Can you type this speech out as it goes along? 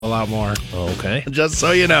a lot more. Okay. Just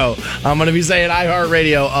so you know, I'm going to be saying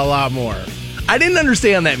iHeartRadio a lot more. I didn't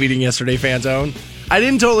understand that meeting yesterday, Fanzone. I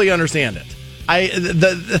didn't totally understand it.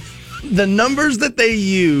 The numbers that they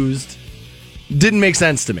used didn't make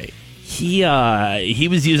sense to me. He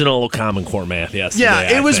was using a little Common Core math yesterday.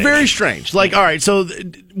 Yeah, it was very strange. Like, all right, so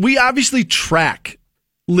we obviously track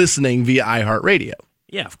listening via iHeartRadio.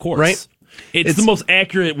 Yeah, of course. Right? It's the most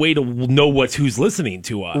accurate way to know who's listening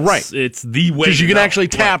to us. Right. It's the way. Because you can actually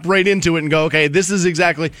tap right into it and go, okay, this is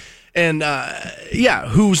exactly... And,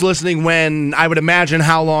 who's listening when, I would imagine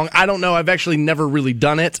how long. I don't know. I've actually never really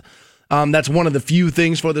done it. That's one of the few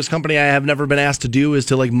things for this company I have never been asked to do is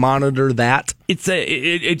to, like, monitor that.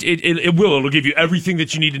 It'll give you everything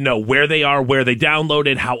that you need to know, where they are, where they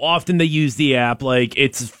downloaded, how often they use the app. Like,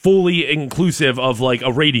 it's fully inclusive of, like,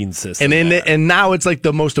 a rating system. And now it's, like,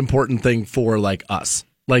 the most important thing for, like, us.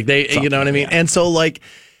 Like, you know what I mean? Yeah. And so, like,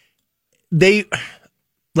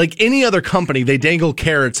 like any other company, they dangle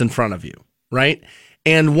carrots in front of you, right?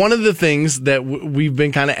 And one of the things that we've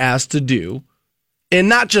been kind of asked to do, and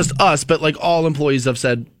not just us, but like all employees of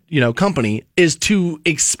said, company, is to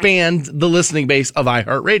expand the listening base of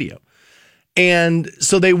iHeartRadio. And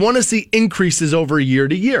so they want to see increases over year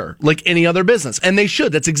to year, like any other business. And they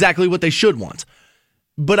should. That's exactly what they should want.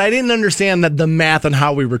 But I didn't understand that the math on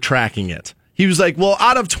how we were tracking it. He was like, well,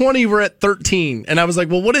 out of 20, we're at 13. And I was like,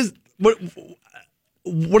 well, what does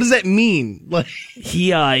that mean? Like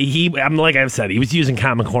like I've said, he was using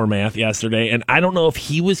Common Core math yesterday, and I don't know if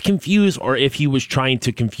he was confused or if he was trying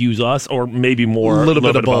to confuse us, or maybe more. A little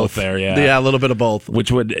bit of both there, yeah, a little bit of both,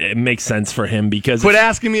 which would make sense for him because quit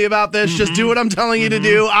asking me about this. Mm-hmm. Just do what I'm telling you to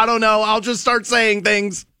do. I don't know. I'll just start saying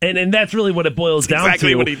things. And that's really what it boils down to.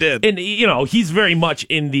 Exactly what he did. And, he's very much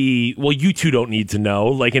in the, well, you two don't need to know.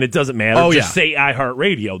 Like, and it doesn't matter. Oh, just say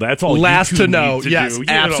iHeartRadio. That's all last you two to know. need to yes, do.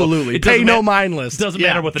 absolutely. Pay no mind list. Doesn't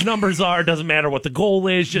matter what the numbers are. Doesn't matter what the goal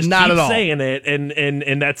is. Just not keep at all. saying it.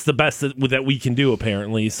 And that's the best that we can do,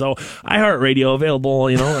 apparently. So, iHeartRadio available,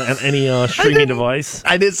 on any streaming device.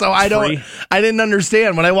 I didn't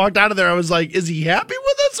understand. When I walked out of there, I was like, is he happy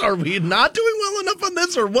with us? Are we not doing well enough on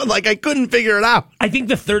this? Or what? Like, I couldn't figure it out. I think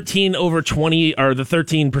the 13 over 20 or the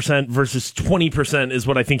 13% versus 20% is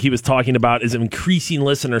what I think he was talking about, is increasing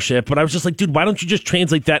listenership. But I was just like, dude, why don't you just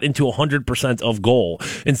translate that into 100% of goal?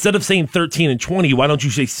 Instead of saying 13 and 20, why don't you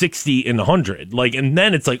say 60 and 100? Like, and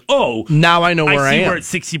then it's like, oh, now I know where I am. We're at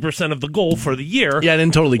 60% of the goal for the year. Yeah, I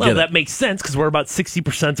didn't totally get it. That makes sense because we're about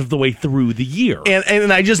 60% of the way through the year.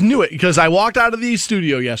 And I just knew it because I walked out of the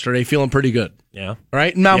studio yesterday feeling pretty good. Yeah.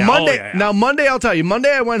 Right? Now, Monday, Monday, I'll tell you, Monday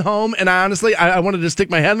I went home and I honestly, I wanted to stick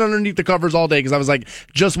my head underneath the covers all day because I was like,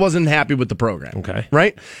 just wasn't happy with the program. Okay.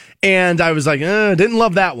 Right? And I was like, didn't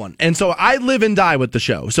love that one. And so I live and die with the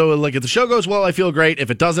show. So, like, if the show goes well, I feel great. If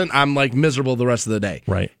it doesn't, I'm, like, miserable the rest of the day.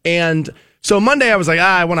 Right. And so Monday I was like,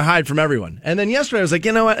 I want to hide from everyone. And then yesterday I was like,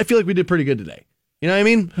 you know what? I feel like we did pretty good today. You know what I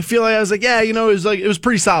mean? I feel like I was like, yeah, it was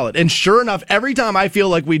pretty solid. And sure enough, every time I feel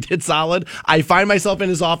like we did solid, I find myself in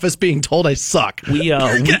his office being told I suck.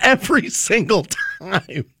 Every single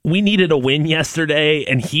time. We needed a win yesterday,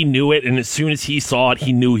 and he knew it. And as soon as he saw it,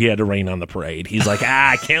 he knew he had to rain on the parade. He's like,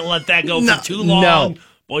 I can't let that go for too long. No.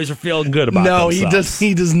 Boys are feeling good about themselves.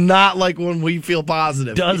 He does not like when we feel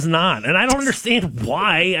positive. Does not. And I don't understand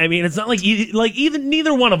why. I mean, it's not like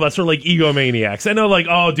neither one of us are like egomaniacs. I know, like,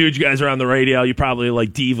 oh, dude, you guys are on the radio. You probably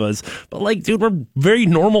like divas. But, like, dude, we're very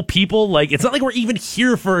normal people. Like, it's not like we're even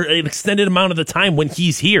here for an extended amount of the time when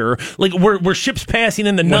he's here. Like, we're ships passing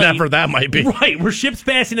in the night. Whatever that might be. Right. We're ships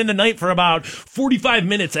passing in the night for about 45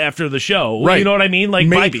 minutes after the show. Right. You know what I mean? Like,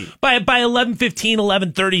 maybe. By 11:15,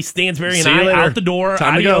 11:30, Stansbury and I later. out the door.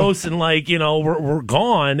 Time Adios, and like, we're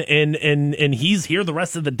gone, and he's here the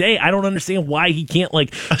rest of the day. I don't understand why he can't,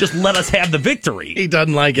 like, just let us have the victory. He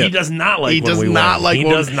doesn't like it. He does not like. He does not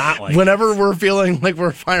like. Whenever we're feeling like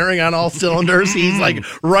we're firing on all cylinders, he's like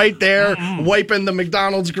right there wiping the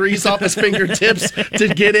McDonald's grease off his fingertips to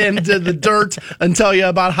get into the dirt and tell you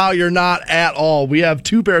about how you're not at all. We have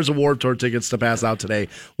 2 pairs of Warped Tour tickets to pass out today.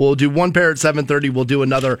 We'll do one pair at 7:30. We'll do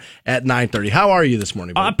another at 9:30. How are you this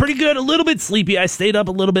morning, buddy? Pretty good. A little bit sleepy. I stayed up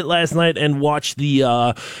a little bit last night and watched the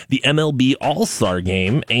MLB All-Star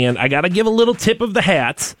game, and I got to give a little tip of the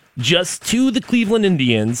hat just to the Cleveland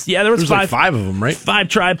Indians. Yeah, there's like 5 of them, right? 5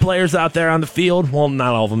 Tribe players out there on the field. Well,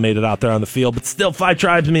 not all of them made it out there on the field, but still 5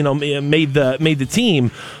 Tribes, made the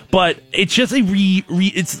team. But it's just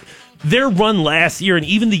their run last year and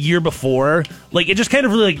even the year before, like, it just kind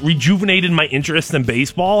of really, like, rejuvenated my interest in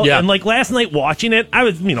baseball. Yeah. And, like, last night watching it, I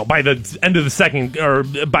was, by the end of the second, or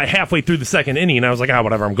by halfway through the second inning, I was like,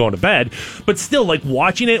 whatever, I'm going to bed. But still, like,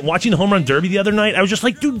 watching the home run derby the other night, I was just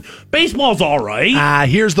like, dude, baseball's all right.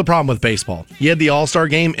 Here's the problem with baseball. You had the All-Star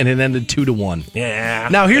game, and it ended 2-1. Yeah.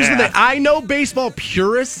 Now, here's the thing. I know baseball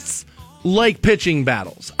purists like pitching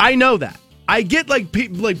battles. I know that. I get like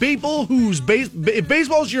people whose if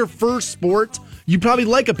baseball's your first sport, you probably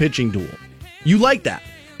like a pitching duel. You like that.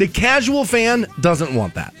 The casual fan doesn't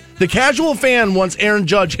want that. The casual fan wants Aaron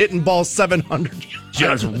Judge hitting balls 700,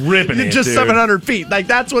 just ripping it, just dude. 700 feet. Like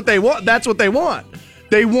that's what they want. That's what they want.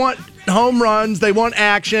 They want home runs. They want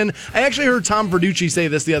action. I actually heard Tom Verducci say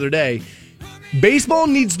this the other day. Baseball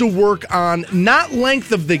needs to work on not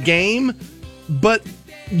length of the game, but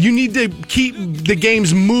you need to keep the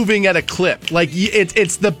games moving at a clip. Like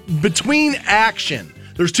it's the between action.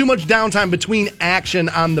 There's too much downtime between action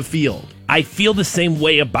on the field. I feel the same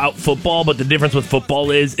way about football, but the difference with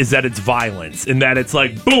football is that it's violence, and that it's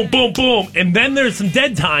like boom, boom, boom, and then there's some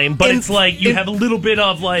dead time, but it's like you have a little bit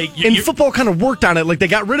of like... And football kind of worked on it. Like they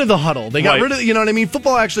got rid of the huddle. They got right. rid of, you know what I mean?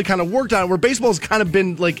 Football actually kind of worked on it, where baseball's kind of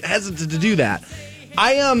been like hesitant to do that.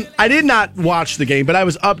 I did not watch the game, but I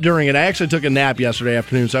was up during it. I actually took a nap yesterday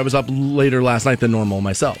afternoon, so I was up later last night than normal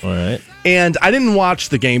myself. All right. And I didn't watch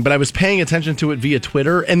the game, but I was paying attention to it via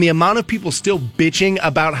Twitter, and the amount of people still bitching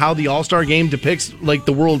about how the All-Star game depicts like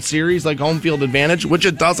the World Series, like home field advantage, which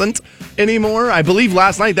it doesn't anymore. I believe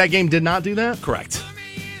last night that game did not do that. Correct.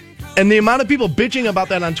 And the amount of people bitching about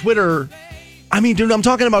that on Twitter, I mean, dude, I'm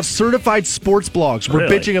talking about certified sports blogs were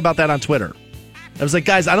Really? bitching about that on Twitter. I was like,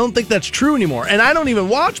 guys, I don't think that's true anymore. And I don't even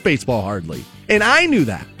watch baseball hardly. And I knew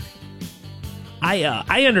that.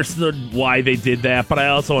 I understood why they did that, but I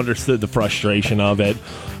also understood the frustration of it.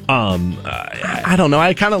 I don't know.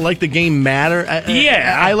 I kind of like the game matter.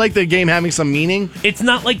 I like the game having some meaning. It's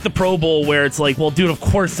not like the Pro Bowl where it's like, well, dude, of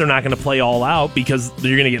course they're not going to play all out because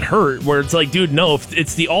you're going to get hurt. Where it's like, dude, no, if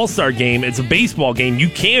it's the All-Star game, it's a baseball game, you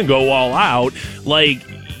can go all out. Like,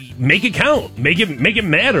 make it count, make it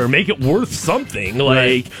matter, make it worth something.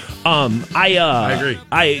 Like, I agree.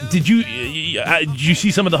 Did you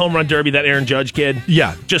see some of the home run derby, that Aaron Judge kid?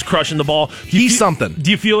 Yeah, just crushing the ball. He's something.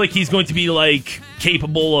 Do you feel like he's going to be like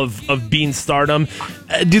capable of being stardom?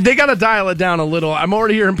 Dude, they got to dial it down a little. I'm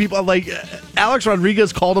already hearing people like Alex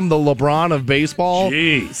Rodriguez called him the LeBron of baseball.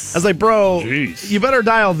 Jeez, I was like, bro, you better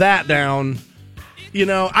dial that down. You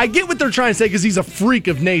know, I get what they're trying to say because he's a freak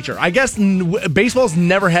of nature. I guess baseball's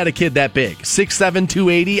never had a kid that big. 6'7",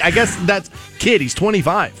 280. I guess that's kid. He's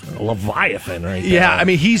 25. A Leviathan right there. Yeah, I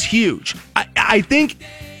mean, he's huge. I think,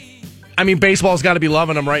 baseball's got to be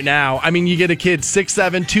loving him right now. I mean, you get a kid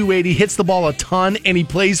 6'7", 280, hits the ball a ton, and he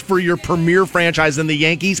plays for your premier franchise in the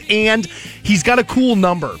Yankees, and he's got a cool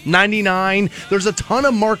number, 99. There's a ton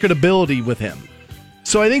of marketability with him.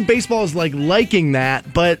 So I think baseball is like liking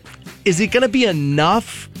that, but is it going to be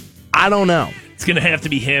enough? I don't know. It's going to have to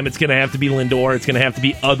be him. It's going to have to be Lindor. It's going to have to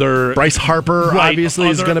be other... Bryce Harper, obviously,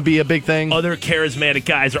 is going to be a big thing. Other charismatic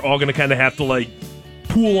guys are all going to kind of have to, like,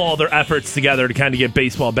 pool all their efforts together to kind of get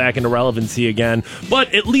baseball back into relevancy again.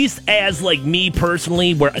 But at least as, like, me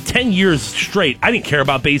personally, where 10 years straight, I didn't care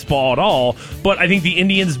about baseball at all, but I think the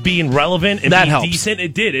Indians being relevant and that being helps. decent,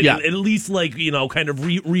 it did. It at least, like, you know, kind of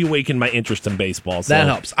reawakened my interest in baseball. So. That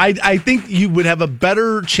helps. I think you would have a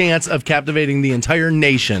better chance of captivating the entire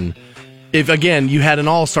nation if, again, you had an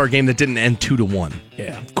all-star game that didn't end 2-1.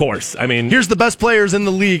 Yeah, of course. I mean, here's the best players in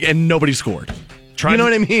the league, and nobody scored. You know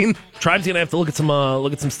what I mean? Tribe's gonna have to look at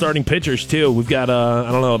some starting pitchers too. We've got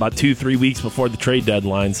I don't know, about 2-3 weeks before the trade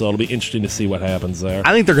deadline, so it'll be interesting to see what happens there.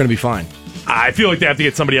 I think they're gonna be fine. I feel like they have to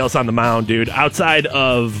get somebody else on the mound, dude. Outside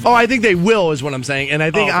of I think they will, is what I'm saying, and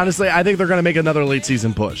I think honestly, I think they're gonna make another late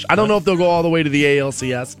season push. I don't know if they'll go all the way to the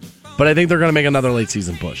ALCS, but I think they're gonna make another late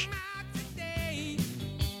season push.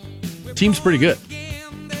 Team's pretty good,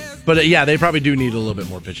 but yeah, they probably do need a little bit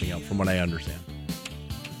more pitching help, from what I understand.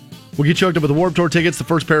 We'll get you hooked up with the Warped Tour tickets. The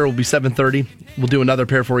first pair will be 7:30. We'll do another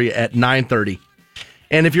pair for you at 9:30.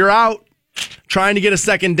 And if you're out trying to get a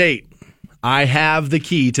second date, I have the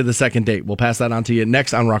key to the second date. We'll pass that on to you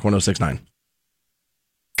next on Rock 106.9.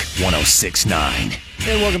 106.9.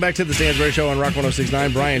 And welcome back to the Stansbury Show on Rock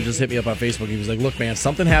 106.9. Brian just hit me up on Facebook. He was like, look, man,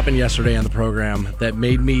 something happened yesterday on the program that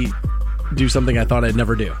made me do something I thought I'd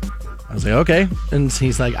never do. I was like, okay. And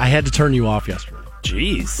he's like, I had to turn you off yesterday.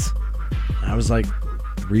 Jeez. I was like,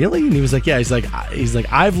 really? And he was like, yeah. He's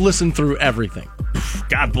like, I've listened through everything.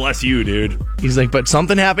 God bless you, dude. He's like, but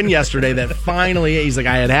something happened yesterday that finally, he's like,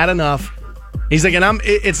 I had enough. He's like, and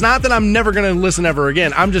it's not that I'm never going to listen ever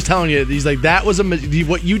again. I'm just telling you, he's like,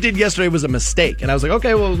 what you did yesterday was a mistake. And I was like,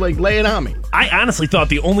 okay, well, like, lay it on me. I honestly thought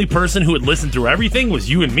the only person who would listen through everything was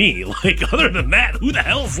you and me. Like, other than that, who the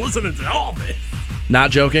hell's listening to all this? Not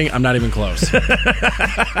joking. I'm not even close.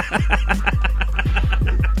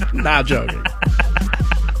 Not joking.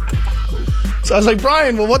 So I was like,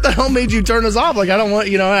 Brian, well, what the hell made you turn us off? Like, I don't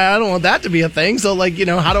want that to be a thing. So, like,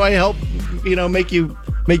 how do I help, make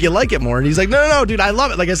you like it more? And he's like, no, dude, I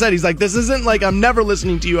love it. Like I said, he's like, this isn't like I'm never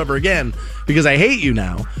listening to you ever again because I hate you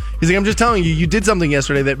now. He's like, I'm just telling you, you did something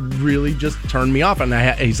yesterday that really just turned me off. And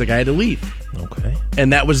he's like, I had to leave. Okay.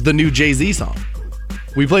 And that was the new Jay-Z song.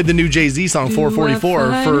 We played the new Jay-Z song,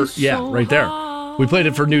 444, right there. We played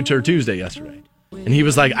it for New Tour Tuesday yesterday. And he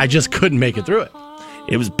was like, I just couldn't make it through it.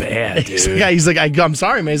 It was bad, dude. He's like, I'm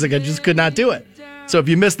sorry, man. He's like, I just could not do it. So if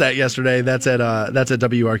you missed that yesterday, that's at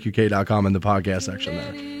WRQK.com in the podcast section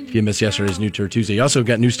there. If you missed yesterday's New Tour Tuesday, you also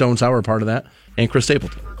got New Stone Sour part of that, and Chris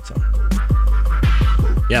Stapleton. So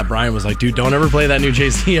yeah, Brian was like, dude, don't ever play that new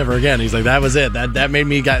Jay-Z ever again. He's like, that was it. That made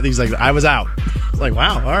me he's like, I was out. It's like,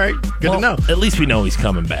 wow, all right, good to know. At least we know he's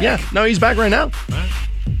coming back. Yeah, no, he's back right now.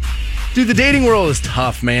 Dude, the dating world is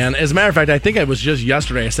tough, man. As a matter of fact, I think it was just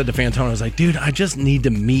yesterday I said to Fantone, I was like, dude, I just need to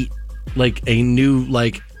meet like a new,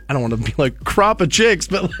 like, I don't want to be like crop of chicks,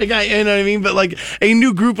 but like, you know what I mean? But like a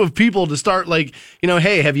new group of people to start like,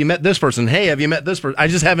 hey, have you met this person? Hey, have you met this person? I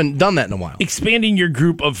just haven't done that in a while. Expanding your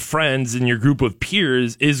group of friends and your group of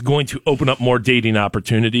peers is going to open up more dating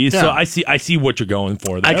opportunities. Yeah. So I see what you're going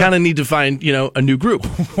for there. I kind of need to find, a new group.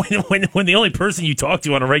 when the only person you talk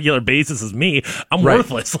to on a regular basis is me, I'm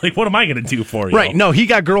worthless. Like, what am I going to do for you? Right. No, he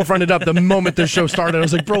got girlfriended up the moment this show started. I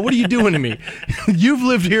was like, bro, what are you doing to me? You've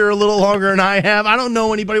lived here a little longer than I have. I don't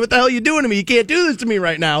know anybody. What the hell are you doing to me? You can't do this to me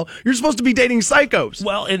right now. You're supposed to be dating psychos.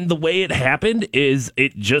 Well, and the way it happened is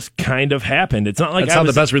it just kind of happened. It's not like that's how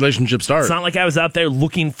the best relationships start. It's not like I was out there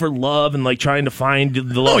looking for love and like trying to find the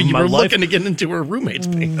love of my life. You were looking to get into her roommate's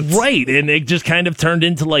pants. Right, and it just kind of turned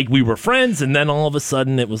into like we were friends, and then all of a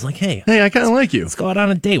sudden it was like, hey, I kind of like you. Let's go out on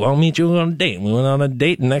a date. Well, I'll meet you on a date. We went on a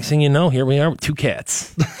date, and next thing you know, here we are with 2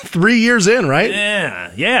 cats. 3 years in, right?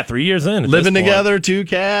 Yeah, 3 years in. Living together, 2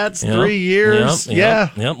 cats, 3 years.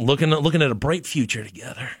 Yep. Looking at a bright future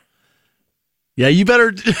together. Yeah, you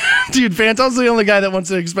better, dude. Fantone's the only guy that wants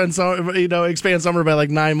to expand summer by like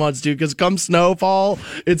 9 months, dude. Because come snowfall,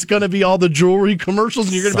 it's gonna be all the jewelry commercials,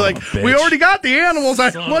 and you're gonna be like, "We already got the animals.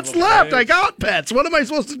 What's left? I got pets. What am I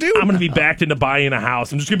supposed to do?" I'm gonna be backed into buying a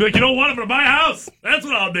house. I'm just gonna be like, you know what? I'm gonna buy a house. That's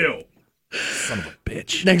what I'll do. Son of a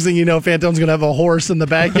bitch. Next thing you know, Fantone's gonna have a horse in the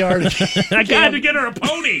backyard. I got to get her a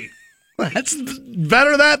pony. That's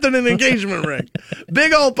better that than an engagement ring.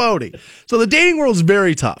 Big old pony. So the dating world's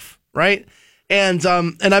very tough, right? And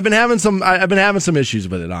I've been having some issues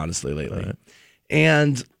with it, honestly, lately. Right.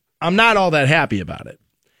 And I'm not all that happy about it.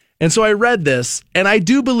 And so I read this, and I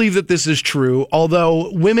do believe that this is true,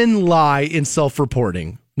 although women lie in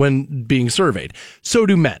self-reporting when being surveyed. So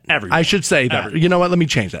do men. Everybody. I should say that. Everybody. You know what? Let me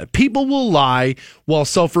change that. People will lie while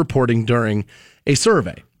self-reporting during a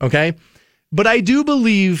survey, okay? But I do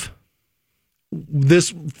believe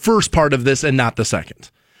this first part of this and not the second.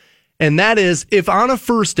 And that is, if on a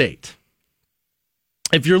first date,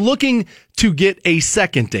 if you're looking to get a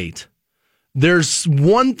second date, there's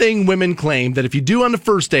one thing women claim that if you do on the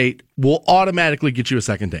first date will automatically get you a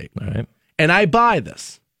second date. All right. And I buy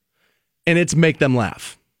this. And it's make them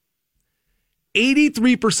laugh.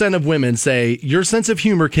 83% of women say your sense of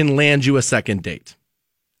humor can land you a second date.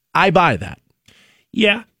 I buy that.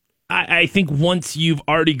 Yeah. I think once you've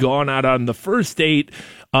already gone out on the first date,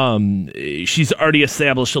 she's already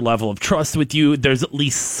established a level of trust with you. There's at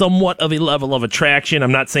least somewhat of a level of attraction.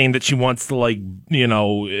 I'm not saying that she wants to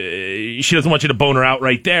she doesn't want you to bone her out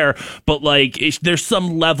right there, but like there's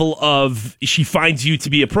some level of she finds you to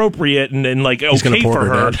be appropriate and like okay for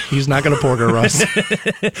her. He's not going to pork her, Russ.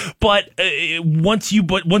 But once you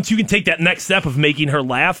can take that next step of making her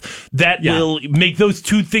laugh, that will make those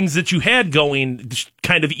two things that you had going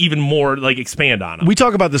kind of even more like expand on them. We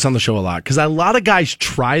talk about this on the show a lot because a lot of guys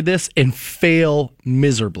try this and fail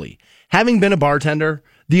miserably. Having been a bartender,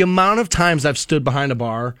 the amount of times I've stood behind a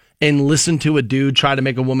bar and listened to a dude try to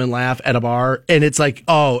make a woman laugh at a bar, and it's like,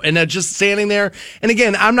 and they're just standing there. And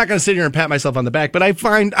again, I'm not going to sit here and pat myself on the back, but I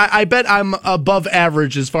bet I'm above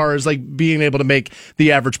average as far as like being able to make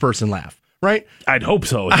the average person laugh. Right? I'd hope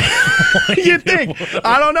so. You'd think.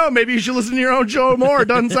 I don't know. Maybe you should listen to your own show more. It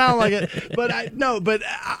doesn't sound like it. But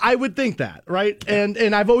I would think that, right?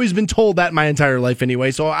 And I've always been told that my entire life anyway,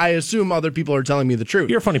 so I assume other people are telling me the truth.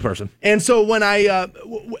 You're a funny person. And so when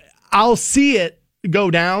I'll see it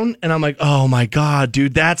go down, and I'm like, oh my God,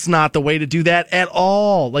 dude, that's not the way to do that at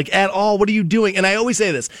all. Like, at all. What are you doing? And I always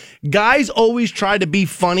say this. Guys always try to be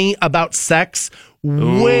funny about sex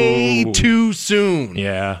way too soon.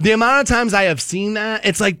 Yeah. The amount of times I have seen that,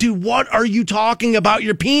 it's like, dude, what are you talking about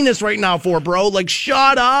your penis right now for, bro? Like,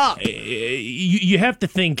 shut up. You have to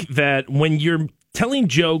think that when you're telling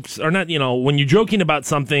jokes, or not, when you're joking about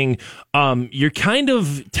something, you're kind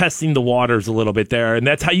of testing the waters a little bit there, and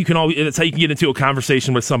that's how you can get into a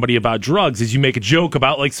conversation with somebody about drugs. Is you make a joke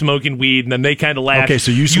about like smoking weed, and then they kind of laugh. Okay,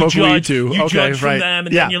 so you smoke weed too. You okay, judge from right. them,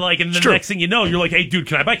 and then you're like, and the next thing you know, you're like, hey, dude,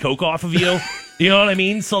 can I buy coke off of you? You know what I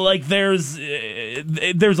mean? So like, there's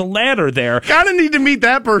a ladder there. Kind of need to meet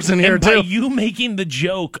that person here and too. By you making the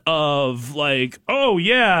joke of like, oh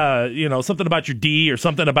yeah, something about your D or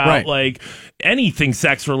something about like anything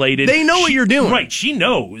sex related. They know what you're doing. Right. She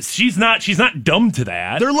knows. She's not dumb to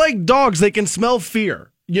that. They're like dogs. They can smell fear.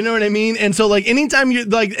 You know what I mean? And so, like, anytime you're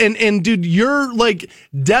like, and dude, you're like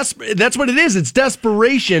desperate. That's what it is. It's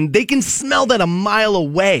desperation. They can smell that a mile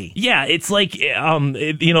away. Yeah, it's like, how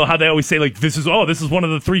they always say, like, this is one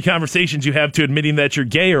of the 3 conversations you have to admitting that you're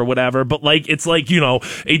gay or whatever. But like, it's like,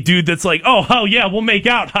 a dude that's like, oh yeah, we'll make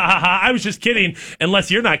out. Ha ha ha. I was just kidding.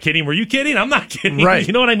 Unless you're not kidding. Were you kidding? I'm not kidding. Right.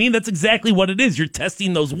 You know what I mean? That's exactly what it is. You're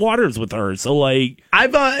testing those waters with her. So like,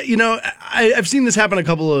 I've seen this happen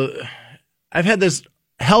I've had this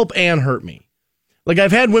help and hurt me. Like,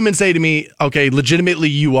 I've had women say to me, okay, legitimately,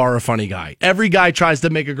 you are a funny guy. Every guy tries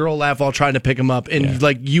to make a girl laugh while trying to pick him up, and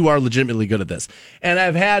like, you are legitimately good at this. And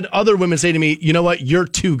I've had other women say to me, you know what, you're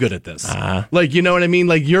too good at this. Like, you know what I mean?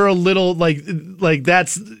 Like, you're a little, like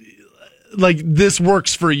that's, like, this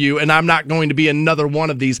works for you, and I'm not going to be another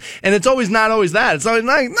one of these. And it's not always that. It's always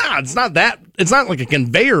like, it's not that. It's not like a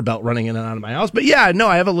conveyor belt running in and out of my house. But yeah, no,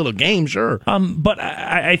 I have a little game, sure. But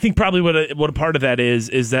I think probably what a part of that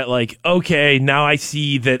is that, like, okay, now I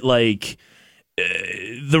see that, like,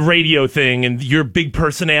 the radio thing and your big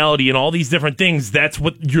personality and all these different things, that's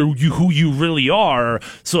what who you really are.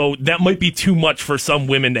 So that might be too much for some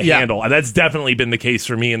women to handle. That's definitely been the case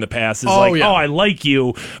for me in the past. It's I like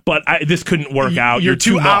you, but this couldn't work out. You're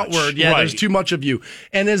too much. outward. Yeah, there's too much of you.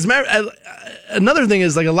 And another thing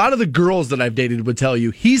is, like, a lot of the girls that I've dated would tell you,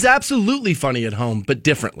 he's absolutely funny at home, but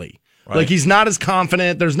differently. Right. Like, he's not as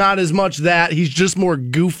confident. There's not as much that. He's just more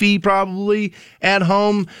goofy probably at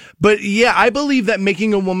home. But yeah, I believe that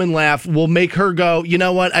making a woman laugh will make her go, you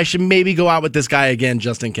know what, I should maybe go out with this guy again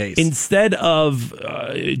just in case. Instead of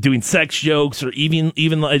doing sex jokes or even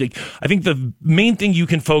like, I think the main thing you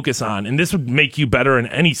can focus on, and this would make you better in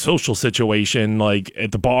any social situation, like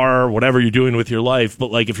at the bar or whatever you're doing with your life,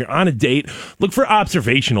 but like if you're on a date, look for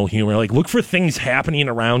observational humor. Like, look for things happening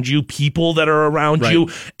around you, people that are around you,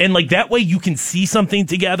 and like that way you can see something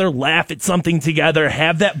together, laugh at something together,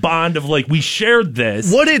 have that bond of like, we shared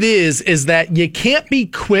this. What it is that you can't be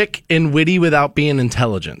quick and witty without being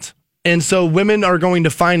intelligent. And so women are going to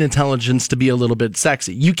find intelligence to be a little bit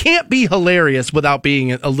sexy. You can't be hilarious without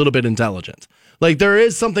being a little bit intelligent. Like, there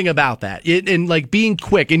is something about that. And like being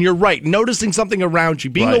quick, and you're right, noticing something around you,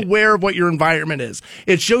 being aware of what your environment is.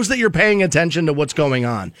 It shows that you're paying attention to what's going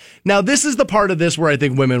on. Now, this is the part of this where I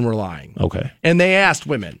think women were lying. Okay. And they asked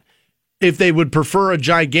women if they would prefer a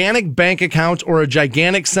gigantic bank account or a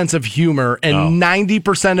gigantic sense of humor, and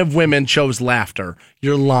 90% of women chose laughter.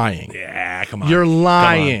 You're lying. Yeah, come on. You're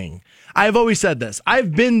lying. I've always said this.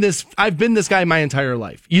 I've been this guy my entire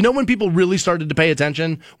life. You know when people really started to pay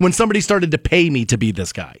attention? When somebody started to pay me to be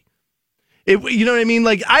this guy. You know what I mean?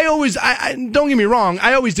 Like, I don't get me wrong,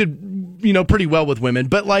 I always did, pretty well with women,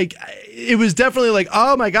 but like, it was definitely like,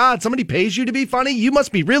 oh my God, somebody pays you to be funny? You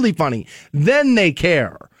must be really funny. Then they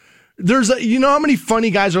care. You know how many funny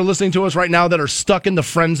guys are listening to us right now that are stuck in the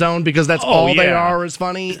friend zone because that's all they are is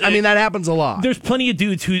funny? I mean, that happens a lot. There's plenty of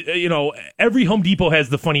dudes who, every Home Depot has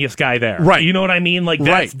the funniest guy there. Right. You know what I mean? Like,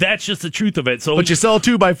 that's just the truth of it. So, but you sell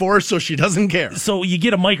 2x4s, so she doesn't care. So you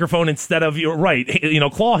get a microphone instead of,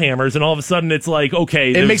 claw hammers, and all of a sudden it's like,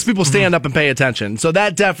 okay. It makes people stand up and pay attention. So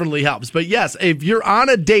that definitely helps. But yes, if you're on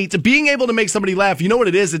a date, being able to make somebody laugh, you know what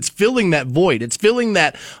it is? It's filling that void. It's filling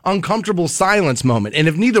that uncomfortable silence moment. And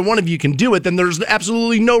if neither one of you can do it, then there's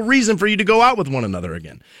absolutely no reason for you to go out with one another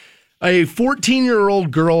again. A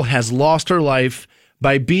 14-year-old girl has lost her life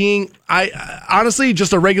by being, honestly,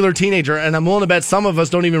 just a regular teenager, and I'm willing to bet some of us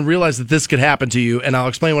don't even realize that this could happen to you, and I'll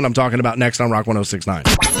explain what I'm talking about next on Rock 106.9.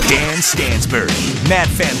 Dan Stansbury, Matt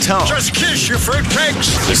Fantone. Just kiss your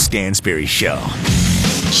fruitcakes. The Stansbury Show.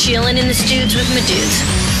 Chilling in the studs with my dudes.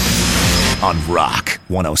 On Rock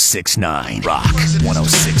 106.9. Rock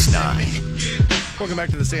 106.9. Welcome back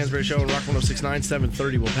to the Stansbury Show on Rock 106.9,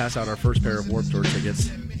 7:30. We'll pass out our first pair of Warped Tour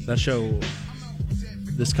tickets. That show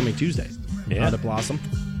this coming Tuesday. Yeah. Out at Blossom.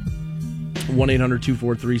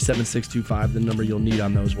 1-800-243-7625, the number you'll need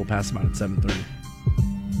on those. We'll pass them out at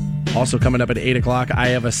 7:30. Also coming up at 8 o'clock, I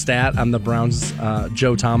have a stat on the Browns'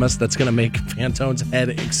 Joe Thomas that's going to make Fantone's head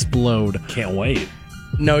explode. Can't wait.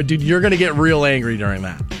 No, dude, you're going to get real angry during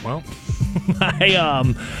that. Well,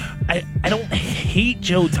 I don't hate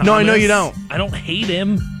Joe Thomas. No, I know you don't. I don't hate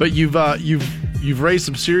him. But you've raised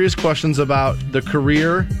some serious questions about the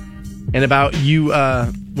career and about you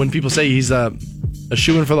when people say he's a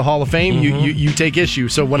shoo-in for the Hall of Fame, you take issue.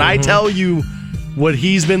 So when I tell you what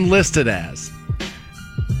he's been listed as,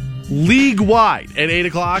 league-wide at 8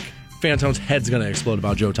 o'clock, Fantone's head's going to explode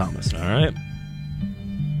about Joe Thomas. All right.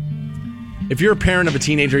 If you're a parent of a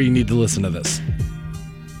teenager, you need to listen to this.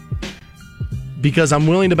 Because I'm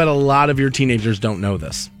willing to bet a lot of your teenagers don't know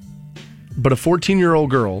this. But a 14-year-old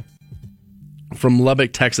girl from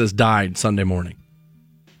Lubbock, Texas, died Sunday morning.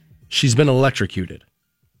 She's been electrocuted.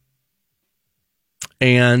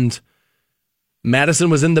 And Madison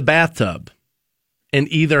was in the bathtub and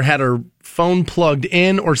either had her phone plugged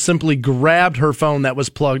in or simply grabbed her phone that was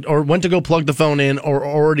plugged, or went to go plug the phone in, or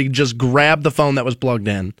already just grabbed the phone that was plugged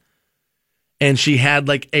in. And she had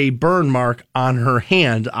like a burn mark on her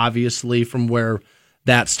hand, obviously, from where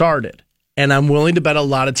that started. And I'm willing to bet a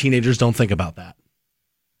lot of teenagers don't think about that.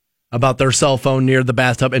 About their cell phone near the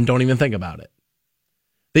bathtub and don't even think about it.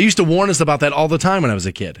 They used to warn us about that all the time when I was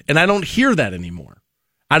a kid. And I don't hear that anymore.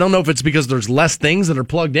 I don't know if it's because there's less things that are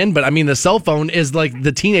plugged in, but I mean, the cell phone is like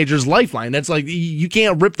the teenager's lifeline. That's like, you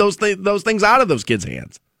can't rip those things out of those kids'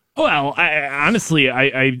 hands. Well, honestly,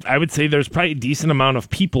 I would say there's probably a decent amount of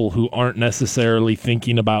people who aren't necessarily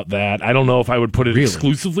thinking about that. I don't know if I would put it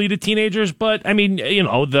exclusively to teenagers, but I mean, you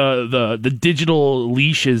know, the digital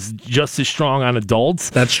leash is just as strong on adults.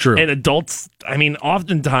 That's true. And adults, I mean,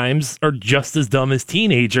 oftentimes are just as dumb as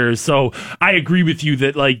teenagers. So I agree with you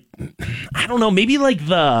that, like, I don't know, maybe like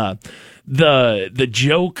the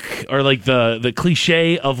joke or like the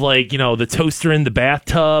cliche of, like, you know, the toaster in the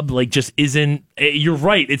bathtub, like, just isn't, you're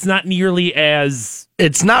right, it's not nearly as,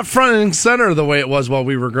 it's not front and center the way it was while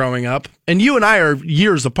we were growing up. And you and I are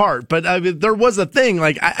years apart, but there was a thing,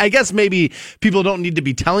 like, I guess maybe people don't need to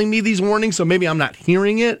be telling me these warnings, so maybe I'm not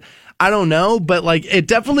hearing it. I don't know, but like, it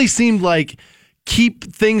definitely seemed like keep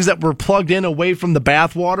things that were plugged in away from the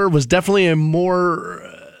bathwater was definitely a more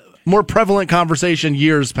prevalent conversation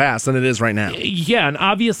years past than it is right now. Yeah, and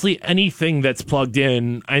obviously anything that's plugged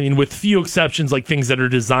in, I mean, with few exceptions, like things that are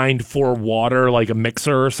designed for water, like a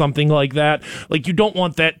mixer or something like that, like, you don't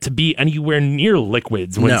want that to be anywhere near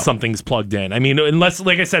liquids when something's plugged in. I mean, unless,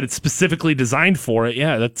 like I said, it's specifically designed for it,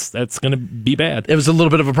 yeah, that's going to be bad. It was a little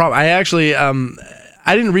bit of a problem. I actually,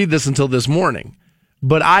 I didn't read this until this morning,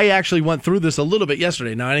 but I actually went through this a little bit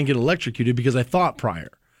yesterday. Now, I didn't get electrocuted because I thought prior.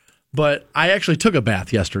 But I actually took a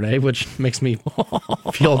bath yesterday, which makes me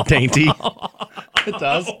feel dainty. It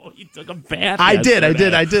does. Oh, you took a bath. I did.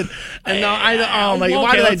 And now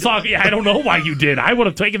why did I talk? Yeah, I don't know why you did. I would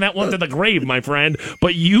have taken that one to the grave, my friend.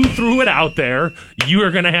 But you threw it out there. You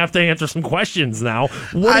are going to have to answer some questions now.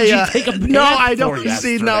 What did you take a bath? No, I don't. For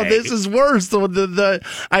see, now this is worse. I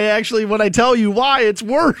actually, when I tell you why, it's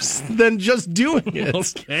worse than just doing it.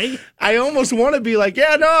 Okay. I almost want to be like,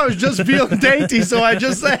 yeah, no, I was just feeling dainty, so I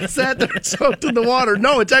just sat there and soaked in the water.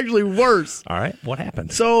 No, it's actually worse. All right, what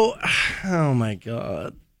happened? So, oh my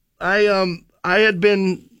God. The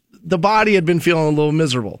body had been feeling a little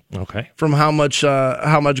miserable. Okay. From how much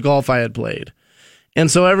golf I had played. And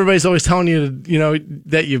so everybody's always telling you, you know,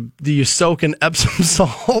 that you soak in Epsom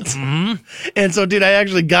salt. Mm-hmm. And so, dude, I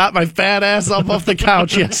actually got my fat ass up off the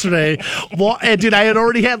couch yesterday. Well, and dude, I had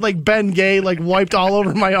already had like Ben Gay like wiped all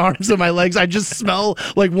over my arms and my legs. I just smell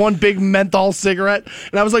like one big menthol cigarette.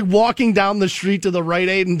 And I was like walking down the street to the Rite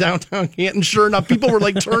Aid in downtown Canton. Sure enough, people were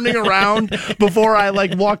like turning around before I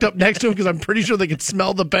like walked up next to him because I'm pretty sure they could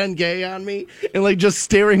smell the Ben Gay on me and like just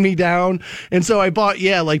staring me down. And so I bought,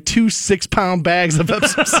 like 2 6-pound bags of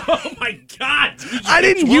Epsom salt. Oh my God! I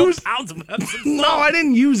didn't use pounds of Epsom salt. No, I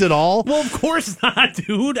didn't use it all. Well, of course not,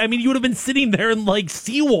 dude. I mean, you would have been sitting there in like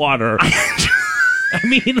seawater. I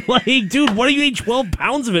mean, like, dude, what do you need 12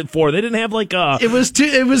 pounds of it for? They didn't have like a. It was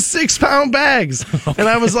 6-pound bags, and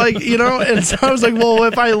I was like, and so I was like, well,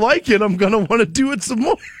 if I like it, I'm gonna want to do it some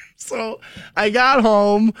more. So I got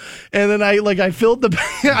home, and then I filled the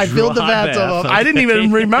bathtub up. I didn't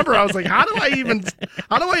even remember. I was like, how do I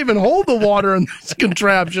even hold the water in this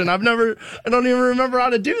contraption? I don't even remember how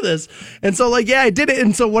to do this. And so I did it.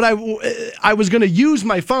 And so what I was going to use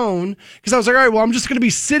my phone, because I was like, all right, well, I'm just going to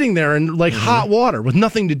be sitting there in hot water with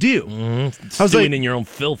nothing to do. I was stewing in your own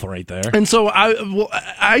filth right there. And so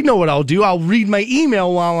I know what I'll do. I'll read my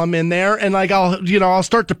email while I'm in there, and I'll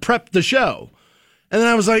start to prep the show. And then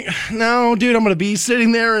I was like, no, dude, I'm going to be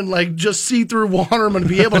sitting there and just see through water. I'm going to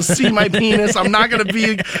be able to see my penis. I'm not going to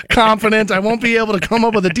be confident. I won't be able to come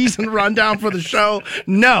up with a decent rundown for the show.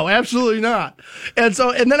 No, absolutely not. And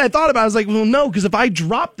then I thought about it. I was like, well, no, because if I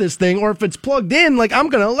drop this thing or if it's plugged in, I'm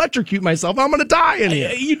going to electrocute myself. I'm going to die in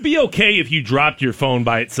here. You'd be okay if you dropped your phone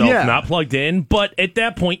by itself, not plugged in. But at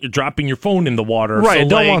that point, you're dropping your phone in the water. Right, so,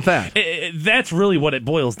 don't want that. That's really what it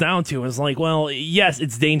boils down to. Is well, yes,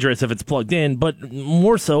 it's dangerous if it's plugged in, but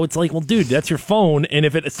more so, it's well, dude, that's your phone, and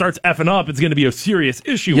if it starts effing up, it's going to be a serious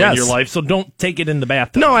issue in your life. So don't take it in the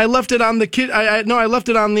bathtub. No, I left it on the I left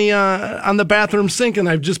it on the bathroom sink, and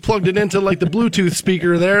I've just plugged it into the Bluetooth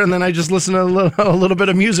speaker there, and then I just listened to a little bit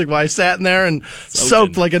of music while I sat in there and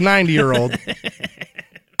soaked like a 90-year-old.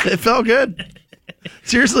 It felt good.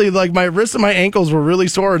 Seriously, my wrists and my ankles were really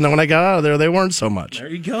sore, and then when I got out of there, they weren't so much. There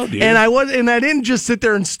you go, dude. And I didn't just sit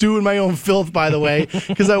there and stew in my own filth, by the way,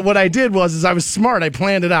 because what I did was I was smart. I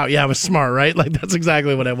planned it out. Yeah, I was smart, right? That's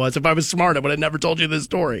exactly what I was. If I was smart, I would have never told you this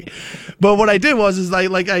story. But what I did was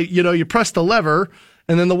you press the lever,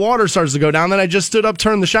 and then the water starts to go down. Then I just stood up,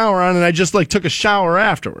 turned the shower on, and I just took a shower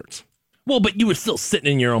afterwards. Well, but you were still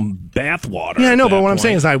sitting in your own bath water. Yeah, I know, but what I'm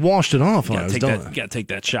saying is I washed it off when I was done. You got to take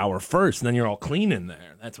that shower first, and then you're all clean in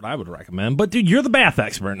there. That's what I would recommend. But, dude, you're the bath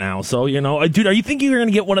expert now, so, dude, are you thinking you're going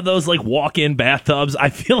to get one of those, walk-in bathtubs? I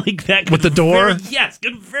feel like that could with the door?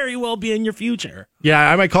 Could very well be in your future. Yeah,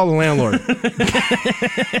 I might call the landlord.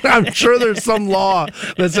 I'm sure there's some law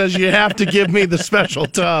that says you have to give me the special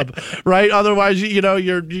tub, right? Otherwise, you're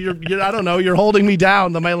I don't know, you're holding me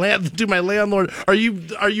down. To my landlord, are you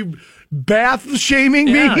bath shaming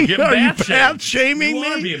me? Yeah, Are you bath shaming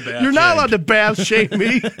you me? You're not allowed to bath shame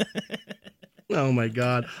me. Oh my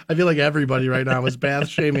God. I feel like everybody right now is bath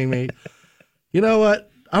shaming me. You know what?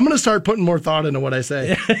 I'm going to start putting more thought into what I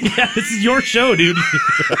say. Yeah, this is your show, dude.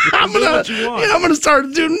 I'm going to start,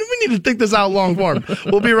 dude. We need to think this out long form.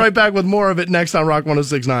 We'll be right back with more of it next on Rock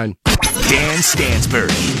 106.9. Dan Stansbury,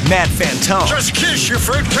 Matt Fantone. Just kiss your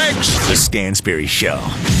fruitcakes. The Stansbury Show.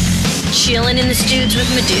 Chilling in the studs with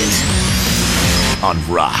my dudes. On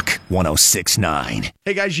Rock 106.9.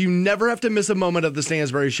 Hey guys, you never have to miss a moment of the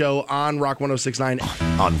Stansbury Show on Rock 106.9.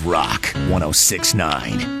 On Rock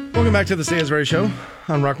 106.9. Welcome back to the Stansbury Show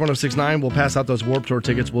on Rock 106.9. We'll pass out those Warped Tour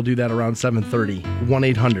tickets. We'll do that around 7:30.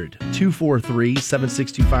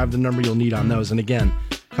 1-800-243-7625, the number you'll need on those. And again,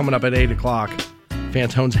 coming up at 8 o'clock,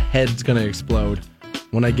 Fantone's head's going to explode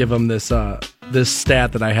when I give him this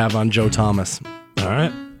stat that I have on Joe Thomas. All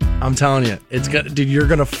right. I'm telling you, dude, you're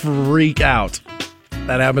going to freak out.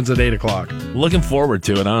 That happens at 8 o'clock. Looking forward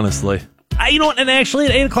to it, honestly. You know what? And actually,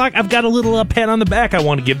 at 8 o'clock, I've got a little pat on the back I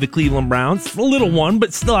want to give the Cleveland Browns. A little one,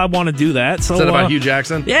 but still, I want to do that. So, is that about Hugh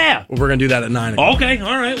Jackson? Yeah. Well, we're going to do that at 9 o'clock. Okay,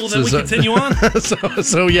 all right. Well, then we continue on.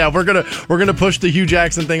 So yeah, we're gonna push the Hugh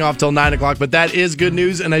Jackson thing off till 9 o'clock, but that is good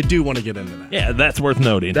news, and I do want to get into that. Yeah, that's worth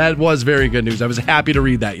noting. That was very good news. I was happy to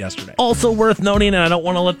read that yesterday. Also worth noting, and I don't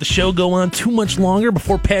want to let the show go on too much longer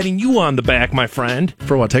before patting you on the back, my friend.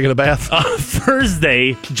 For what, taking a bath?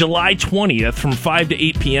 Thursday, July 20th from 5 to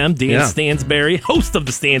 8 p.m., Dan Stansbury, host of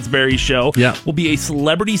the Stansbury Show, will be a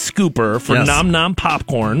celebrity scooper for Nom Nom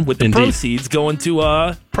Popcorn, with the proceeds going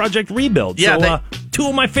to Project Rebuild. Yeah, so, two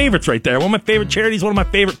of my favorites right there. One of my favorite charities, one of my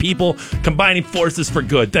favorite people, combining forces for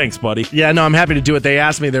good. Thanks, buddy. Yeah, no, I'm happy to do it. They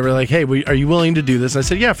asked me, they were like, hey, are you willing to do this? And I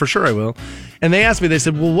said, yeah, for sure I will. And they asked me, they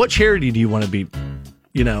said, well, what charity do you want to be,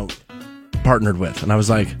 partnered with? And I was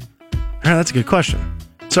like, all right, that's a good question.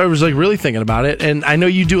 So I was really thinking about it. And I know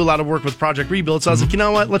you do a lot of work with Project Rebuild. So I was like, you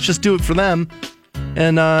know what? Let's just do it for them.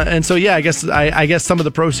 And so yeah, I guess some of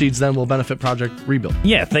the proceeds then will benefit Project Rebuild.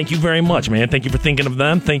 Yeah, thank you very much, man. Thank you for thinking of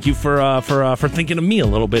them. Thank you for thinking of me a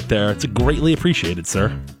little bit there. It's greatly appreciated,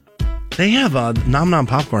 sir. They have Nom Nom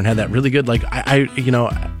Popcorn had that really good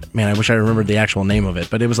man, I wish I remembered the actual name of it,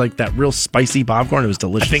 but it was like that real spicy popcorn. It was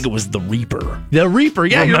delicious. I think it was the Reaper. The Reaper,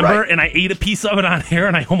 yeah, Remember? you're right. And I ate a piece of it on air,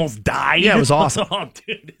 and I almost died. Yeah, it was awesome. Oh,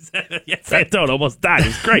 dude, Fantone almost died. It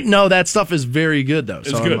was great. No, that stuff is very good though.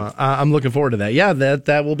 So good. I'm looking forward to that. Yeah,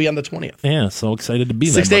 that will be on the 20th. Yeah, so excited to be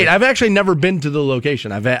there. 6 to 8. I've actually never been to the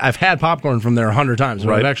location. I've had popcorn from there 100 times,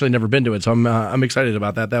 but I've actually never been to it. So I'm excited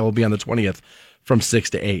about that. That will be on the 20th from 6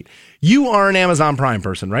 to 8. You are an Amazon Prime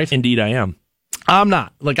person, right? Indeed, I am. I'm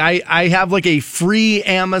not. Like I have like a free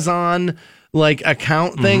Amazon like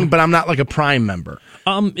account thing, but I'm not like a Prime member.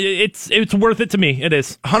 It's worth it to me. It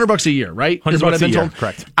is $100 a year, right? $100 Is what I've been a year. told.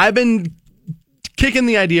 Correct. I've been kicking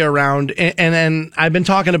the idea around, and then I've been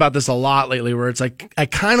talking about this a lot lately, where it's like I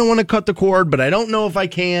kind of want to cut the cord, but I don't know if I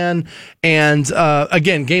can. And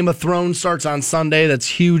again, Game of Thrones starts on Sunday. That's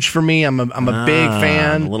huge for me. I'm a big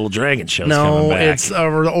fan. The Little Dragon Show's coming back. It's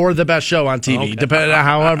or the best show on TV, Okay. depending on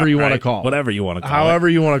however you want to call it. Whatever you want to call it. However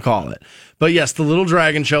you want to call it. But yes, the Little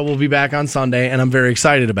Dragon Show will be back on Sunday, and I'm very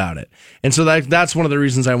excited about it. And so that's one of the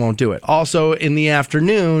reasons I won't do it. Also, in the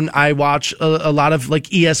afternoon, I watch a lot of like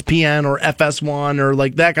ESPN or FS1 or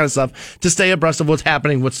like that kind of stuff to stay abreast of what's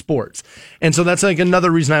happening with sports. And so that's like another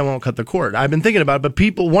reason I won't cut the cord. I've been thinking about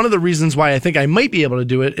it, but one of the reasons why I think I might be able to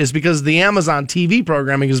do it is because the Amazon TV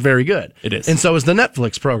programming is very good. It is. And so is the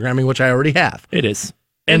Netflix programming, which I already have. It is.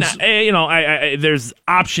 And there's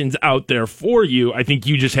options out there for you. I think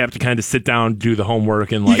you just have to kind of sit down, do the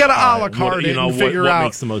homework, and like you got to a la carte it and figure what out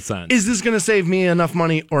makes the most sense. Is this going to save me enough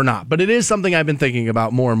money or not? But it is something I've been thinking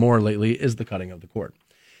about more and more lately. Is the cutting of the cord,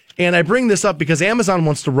 and I bring this up because Amazon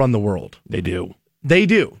wants to run the world. They do. They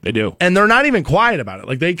do. They do. And they're not even quiet about it.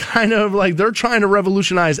 Like they kind of like they're trying to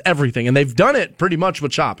revolutionize everything, and they've done it pretty much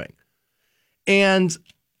with shopping. And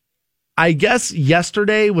I guess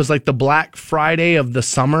yesterday was like the Black Friday of the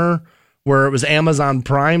summer, where it was Amazon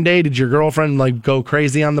Prime Day. Did your girlfriend like go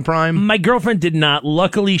crazy on the Prime? My girlfriend did not.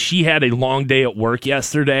 Luckily, she had a long day at work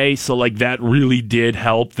yesterday, so like that really did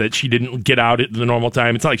help that she didn't get out at the normal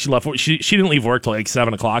time. It's not like she left. She didn't leave work till like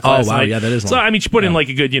 7 o'clock last night. Yeah, that is long. So I mean, she put in like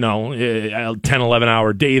a good 10, 11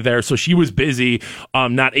 hour day there. So she was busy,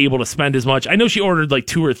 not able to spend as much. I know she ordered like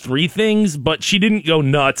 2 or 3 things, but she didn't go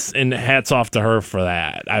nuts. And hats off to her for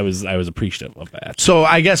that. I was appreciative of that. So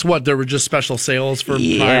I guess there were just special sales for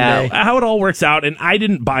Prime Day. How it all works out, and I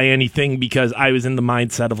didn't buy anything because I was in the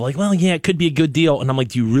mindset of like, well, yeah, it could be a good deal, and I'm like,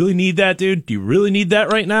 do you really need that, dude? Do you really need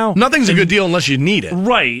that right now? Nothing's a good deal unless you need it,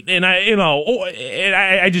 right? And I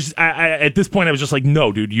at this point I was just like,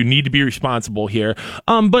 no, dude, you need to be responsible here.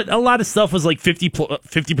 But a lot of stuff was like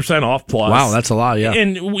 50% off plus. Wow, that's a lot, yeah.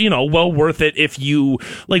 And well worth it if you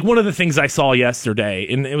like. One of the things I saw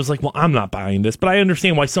yesterday, and it was like, well, I'm not buying this, but I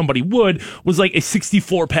understand why somebody would. Was like a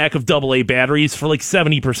 64 pack of AA batteries for like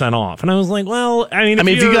 70% off, and I was like, well, I mean,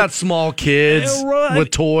 if you got small kids with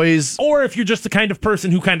toys, or if you're just the kind of person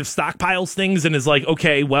who kind of stockpiles things and is like,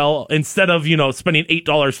 okay, well, instead of spending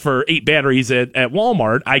 $8 for 8 batteries at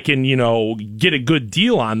Walmart, I can get a good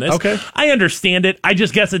deal on this. Okay, I understand it. I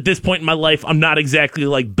just guess at this point in my life, I'm not exactly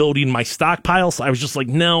like building my stockpile. So I was just like,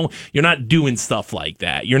 no, you're not doing stuff like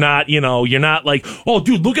that. You're not like, oh,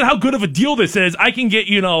 dude, look at how good of a deal this is. I can get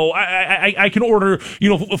I can order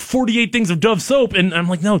 48 things of Dove soap, and I'm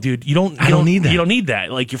like, no, dude, you don't need that. You don't need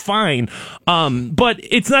that. Like, you're fine. But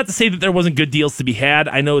it's not to say that there wasn't good deals to be had.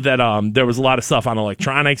 I know that there was a lot of stuff on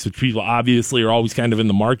electronics, which people obviously are always kind of in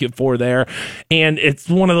the market for there. And it's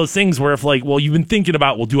one of those things where if like, well, you've been thinking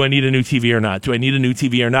about, well, do I need a new TV or not? Do I need a new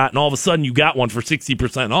TV or not? And all of a sudden you got one for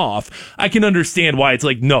 60% off. I can understand why it's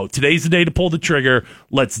like, no, today's the day to pull the trigger.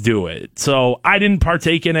 Let's do it. So I didn't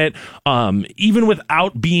partake in it. Even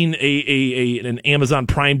without being an Amazon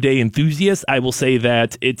Prime Day enthusiast, I will say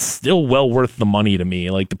that it's still well worth the money to me.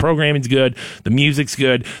 Like, the programming's good, the music's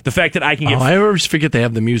good, the fact that I can get I always forget they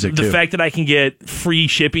have the music too. The fact that I can get free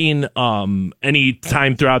shipping any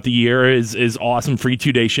time throughout the year is awesome. Free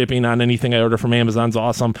 2-day shipping on anything I order from Amazon's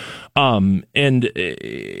awesome. And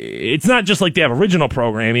it's not just like they have original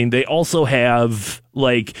programming, they also have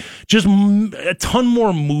like just a ton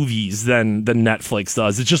more movies than Netflix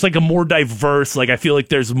does. It's just like a more diverse, like I feel like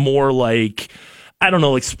there's more like, I don't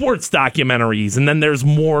know, like sports documentaries, and then there's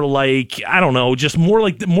more like, I don't know, just more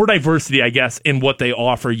diversity, I guess, in what they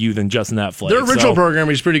offer you than just Netflix. Their original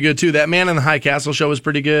programming is pretty good too. That Man in the High Castle show is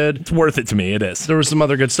pretty good. It's worth it to me. It is. There was some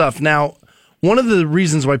other good stuff. Now, one of the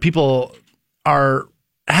reasons why people are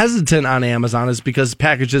hesitant on Amazon is because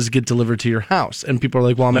packages get delivered to your house, and people are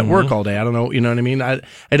like, well, I'm at work all day. I don't know. You know what I mean? I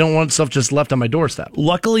don't want stuff just left on my doorstep.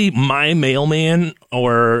 Luckily, my mailman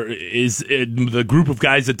is the group of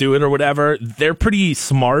guys that do it or whatever, they're pretty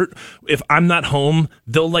smart. If I'm not home,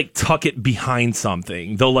 they'll like tuck it behind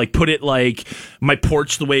something. They'll like put it like my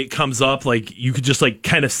porch, the way it comes up, like you could just like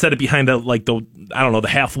kind of set it behind the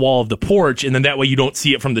half wall of the porch, and then that way you don't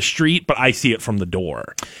see it from the street, but I see it from the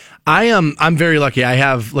door. I'm very lucky. I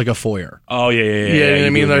have like a foyer. Oh yeah. You know what I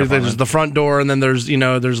mean? There's the front door, and then there's a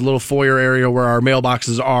little foyer area where our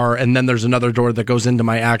mailboxes are, and then there's another door that goes into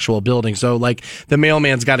my actual building. So like the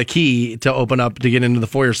mailman's got a key to open up to get into the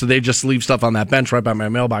foyer, so they just leave stuff on that bench right by my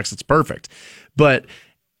mailbox. It's perfect. But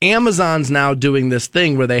Amazon's now doing this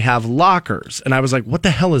thing where they have lockers, and I was like, what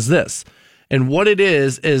the hell is this? And what it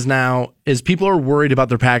is people are worried about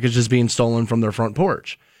their packages being stolen from their front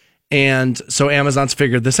porch. And so Amazon's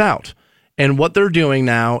figured this out. And what they're doing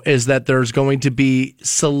now is that there's going to be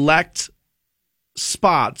select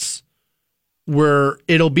spots where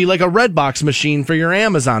it'll be like a Redbox machine for your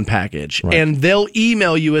Amazon package. Right. And they'll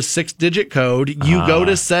email you a 6-digit code. You go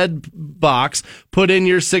to said box, put in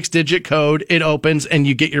your 6-digit code, it opens, and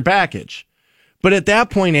you get your package. But at that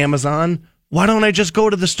point, Amazon, why don't I just go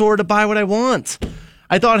to the store to buy what I want?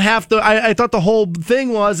 I thought I thought the whole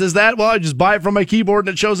thing is that I just buy it from my keyboard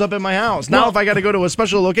and it shows up in my house. Now, if I got to go to a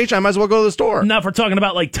special location, I might as well go to the store. Now, if we're talking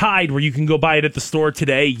about like Tide, where you can go buy it at the store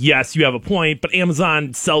today, yes, you have a point. But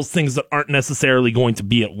Amazon sells things that aren't necessarily going to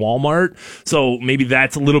be at Walmart, so maybe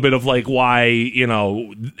that's a little bit of like why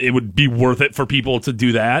it would be worth it for people to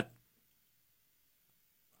do that.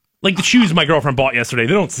 Like the shoes my girlfriend bought yesterday,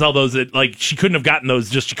 they don't sell those at, like, she couldn't have gotten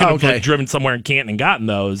those, she couldn't have driven somewhere in Canton and gotten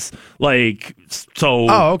those. Like, so.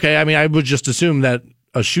 Oh, okay. I mean, I would just assume that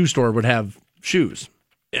a shoe store would have shoes.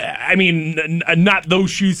 I mean, not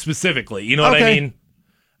those shoes specifically. You know what I mean?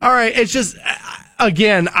 All right. It's just,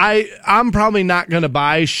 again, I'm probably not going to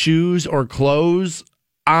buy shoes or clothes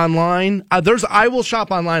online. I will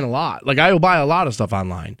shop online a lot. Like, I will buy a lot of stuff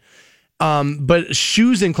online. But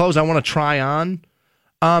shoes and clothes I want to try on.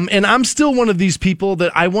 And I'm still one of these people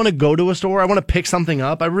that I want to go to a store. I want to pick something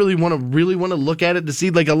up. I really want to look at it to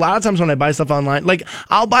see. Like a lot of times when I buy stuff online, like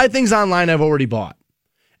I'll buy things online I've already bought.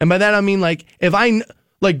 And by that I mean like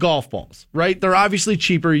like golf balls, right? They're obviously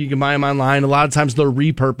cheaper. You can buy them online. A lot of times they're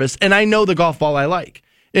repurposed. And I know the golf ball I like.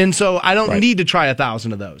 And so I don't need to try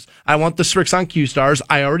 1,000 of those. I want the Strixon Q Stars.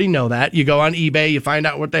 I already know that. You go on eBay, you find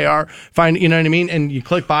out what they are, you know what I mean? And you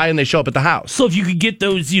click buy and they show up at the house. So if you could get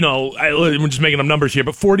those, we're just making up numbers here,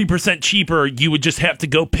 but 40% cheaper, you would just have to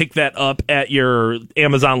go pick that up at your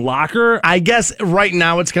Amazon locker? I guess right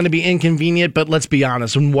now it's going to be inconvenient, but let's be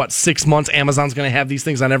honest. In 6 months, Amazon's going to have these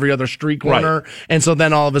things on every other street corner. Right. And so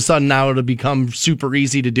then all of a sudden now it'll become super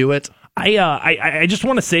easy to do it. I just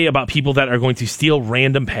want to say about people that are going to steal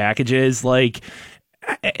random packages, like,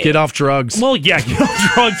 get off drugs. Well, yeah, get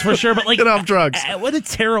off drugs for sure, but like, get off drugs. What a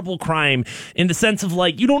terrible crime in the sense of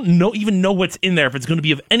like, you don't even know what's in there, if it's going to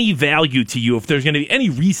be of any value to you, if there's going to be any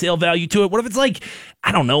resale value to it. What if it's like,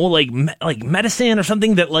 I don't know, like medicine or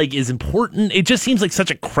something that like is important? It just seems like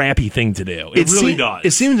such a crappy thing to do. It really does.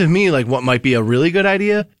 It seems to me like what might be a really good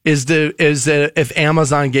idea is if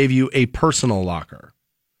Amazon gave you a personal locker.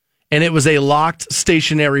 And it was a locked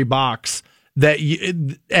stationary box that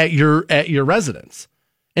at your residence.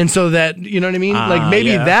 And so that, you know what I mean? Like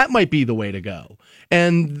maybe that might be the way to go.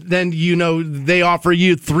 And then, they offer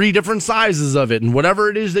you 3 different sizes of it and whatever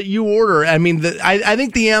it is that you order. I mean, I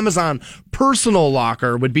think the Amazon personal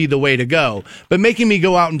locker would be the way to go. But making me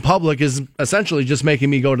go out in public is essentially just making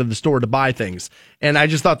me go to the store to buy things. And I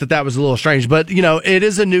just thought that was a little strange. But, it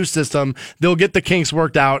is a new system. They'll get the kinks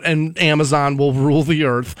worked out and Amazon will rule the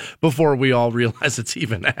earth before we all realize it's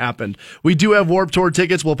even happened. We do have Warped Tour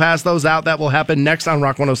tickets. We'll pass those out. That will happen next on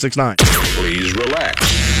Rock 106.9. Please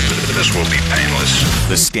relax. This will be painless.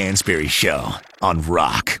 The Stansbury Show on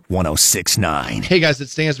Rock 106.9. Hey guys,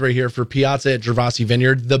 it's Stansbury here for Piazza at Gervasi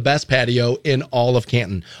Vineyard, the best patio in all of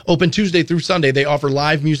Canton. Open Tuesday through Sunday. They offer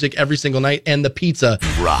live music every single night and the pizza.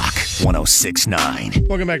 Rock 106.9.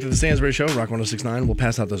 Welcome back to the Stansbury Show, Rock 106.9. We'll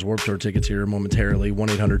pass out those Warped Tour tickets here momentarily.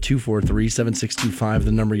 1-800-243-7625,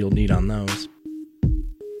 the number you'll need on those.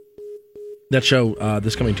 That show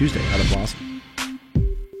this coming Tuesday out of Blossom.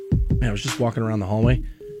 Man, I was just walking around the hallway.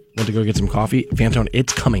 Went to go get some coffee. Fantone,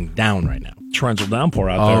 it's coming down right now. Torrential downpour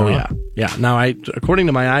out there. Oh, yeah. Yeah. Now, according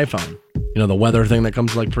to my iPhone, the weather thing that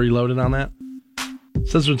comes like preloaded on that,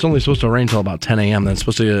 says it's only supposed to rain till about 10 a.m. Then it's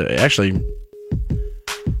supposed to actually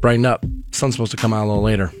brighten up. Sun's supposed to come out a little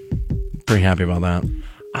later. Pretty happy about that.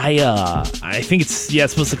 I think it's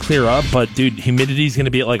supposed to clear up, but dude, humidity is going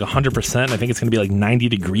to be at like 100%. I think it's going to be like 90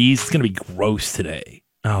 degrees. It's going to be gross today.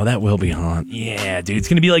 Oh, that will be hot. Yeah, dude, it's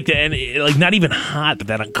going to be like like not even hot, but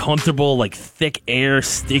that uncomfortable, like thick air,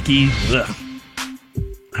 sticky. Ugh.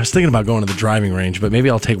 I was thinking about going to the driving range, but maybe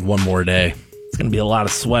I'll take one more day. It's going to be a lot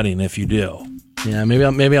of sweating if you do. Yeah,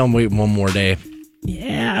 maybe I'll wait one more day.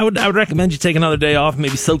 Yeah, I would recommend you take another day off,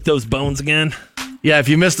 maybe soak those bones again. Yeah, if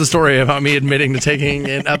you missed the story about me admitting to taking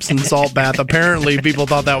an Epsom salt bath, apparently people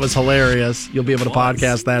thought that was hilarious. You'll be able to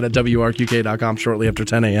podcast that at WRQK.com shortly after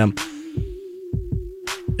 10 a.m.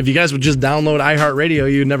 If you guys would just download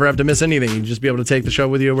iHeartRadio, you'd never have to miss anything. You'd just be able to take the show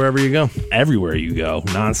with you wherever you go. Everywhere you go,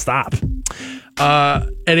 nonstop. At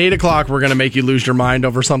 8 o'clock, we're going to make you lose your mind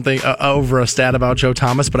over something, over a stat about Joe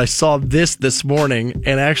Thomas. But I saw this morning,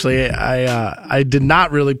 and actually, I did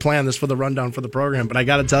not really plan this for the rundown for the program. But I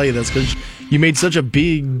got to tell you this because you made such a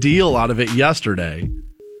big deal out of it yesterday.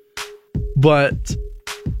 But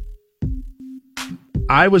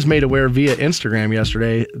I was made aware via Instagram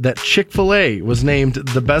yesterday that Chick-fil-A was named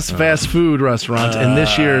the best fast food restaurant in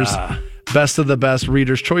this year's Best of the Best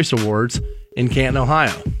Reader's Choice Awards in Canton,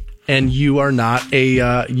 Ohio. And you are not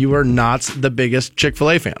the biggest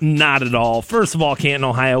Chick-fil-A fan. Not at all. First of all, Canton,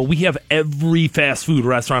 Ohio, we have every fast food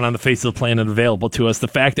restaurant on the face of the planet available to us. The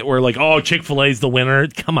fact that we're like, oh, Chick-fil-A's the winner.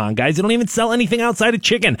 Come on, guys. They don't even sell anything outside of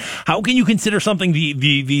chicken. How can you consider something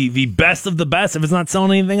the best of the best if it's not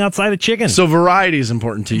selling anything outside of chicken? So variety is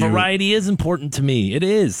important to you. Variety is important to me. It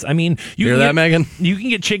is. I mean, you hear that, Megan? You can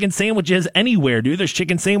get chicken sandwiches anywhere, dude. There's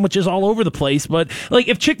chicken sandwiches all over the place. But like,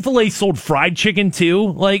 if Chick-fil-A sold fried chicken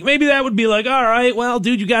too, like maybe that would be like, all right, well,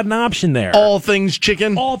 dude, you got an option there. All things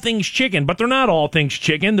chicken? All things chicken, but they're not all things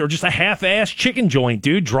chicken. They're just a half-ass chicken joint,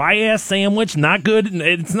 dude. Dry-ass sandwich, not good.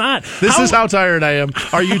 It's not. This is how tired I am.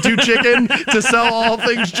 Are you too chicken to sell all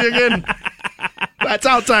things chicken? That's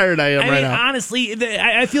how tired I am right now. Honestly,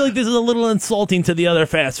 I feel like this is a little insulting to the other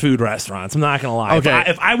fast food restaurants. I'm not going to lie. Okay.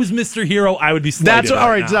 If I was Mr. Hero, I would be slighted. All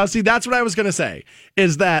right, now see, that's what I was going to say,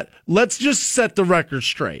 is that let's just set the record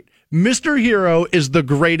straight. Mr. Hero is the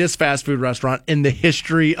greatest fast food restaurant in the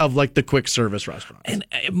history of like the quick service restaurants. And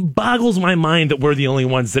it boggles my mind that we're the only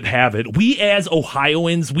ones that have it. We as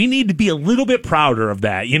Ohioans, we need to be a little bit prouder of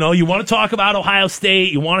that. You know, you want to talk about Ohio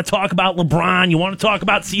State, you want to talk about LeBron, you want to talk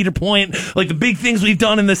about Cedar Point, like the big things we've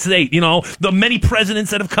done in the state, you know, the many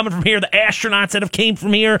presidents that have come from here, the astronauts that have came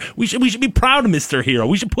from here. We should be proud of Mr. Hero.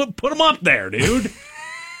 We should put him up there, dude.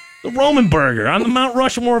 The Roman Burger on the Mount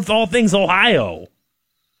Rushmore of all things Ohio.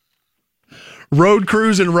 Road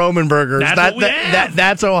Cruise and Roman Burgers.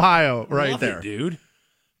 That's Ohio right Love there. it, dude.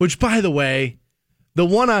 Which, by the way, the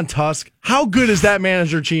one on Tusk, how good is that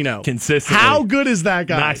manager Chino? Consistently. How good is that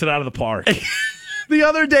guy? Knocks it out of the park. The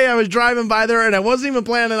other day I was driving by there and I wasn't even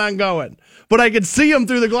planning on going, but I could see him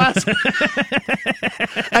through the glass.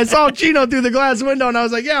 I saw Chino through the glass window and I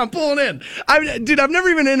was like, yeah, I'm pulling in. I've never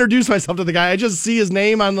even introduced myself to the guy. I just see his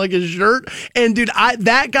name on like his shirt. And dude,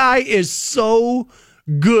 that guy is so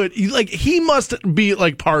good. He must be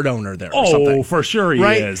like part owner there or something. Oh, for sure he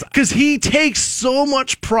is. Because he takes so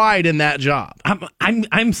much pride in that job.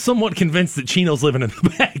 I'm somewhat convinced that Chino's living in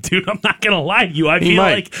the bag, dude. I'm not gonna lie to you. I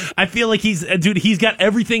feel like he's got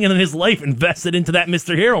everything in his life invested into that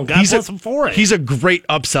Mr. Hero, and God bless him for it. He's a great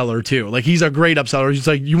upseller too. Like, he's a great upseller. He's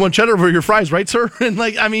like, you want cheddar over your fries, right, sir?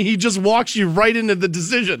 And he just walks you right into the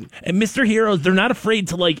decision. And Mr. Heroes, they're not afraid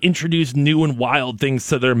to introduce new and wild things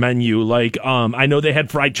to their menu. I know they had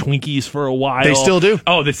fried Twinkies for a while. They still do.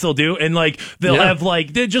 Oh, they still do. And they'll have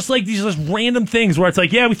they're just these just random things where it's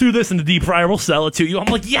like, yeah, we threw this in the deep fryer, we'll sell it to you. I'm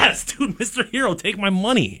like, yes, dude, Mr. Hero, take my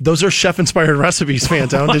money. Those are chef-inspired recipes,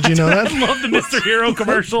 Fantone. Did you know that? I love the Mr. Hero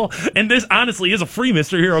commercial. And this honestly is a free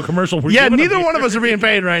Mr. Hero commercial. Neither one of us are being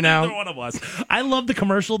paid right now. Neither one of us. I love the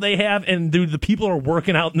commercial they have, and dude, the people are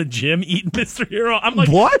working out in the gym eating Mr. Hero. I'm like,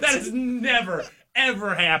 what? That has never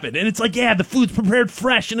ever happened. And it's like, yeah, the food's prepared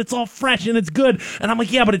fresh and it's all fresh and it's good. And I'm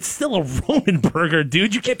like, yeah, but it's still a Roman burger,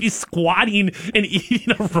 dude. You can't be squatting and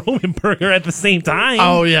eating a Roman burger at the same time.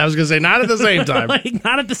 Oh yeah, I was gonna say not at the same time.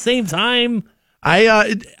 Not at the same time.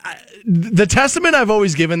 The testament I've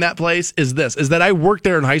always given that place is that I worked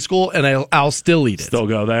there in high school and I'll still eat it. Still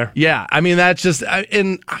go there? Yeah. I mean, that's just,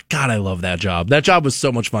 God, I love that job. That job was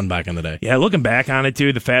so much fun back in the day. Yeah, looking back on it,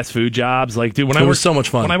 dude, the fast food jobs, dude, it was so much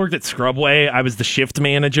fun. When I worked at Scrubway, I was the shift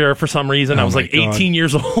manager for some reason. I was 18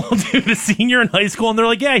 years old, dude, a senior in high school, and they're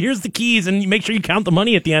like, yeah, here's the keys, and you make sure you count the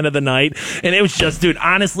money at the end of the night. And it was just, dude,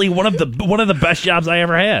 honestly, one of the best jobs I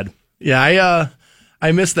ever had. Yeah,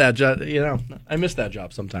 I miss that job. I miss that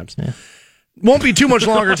job sometimes. Yeah. Won't be too much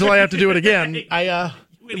longer until I have to do it again.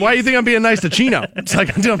 Why do you think I'm being nice to Chino? It's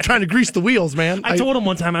like, I'm trying to grease the wheels, man. I told him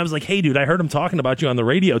one time, I was like, hey, dude, I heard him talking about you on the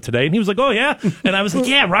radio today. And he was like, oh, yeah? And I was like,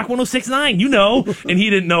 yeah, Rock 106.9, you know. And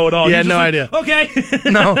he didn't know at all. He had no idea. Okay.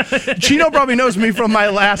 No. Chino probably knows me from my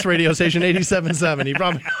last radio station, 87.7. He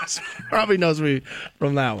probably knows me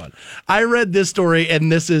from that one. I read this story,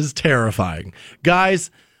 and this is terrifying.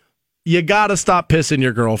 Guys, you got to stop pissing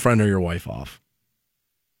your girlfriend or your wife off.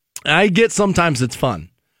 I get sometimes it's fun.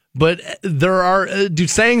 But there are,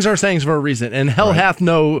 sayings are sayings for a reason, and hell hath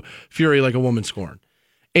no fury like a woman scorned.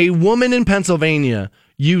 A woman in Pennsylvania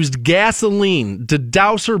used gasoline to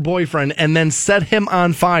douse her boyfriend and then set him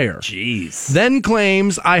on fire. Jeez. Then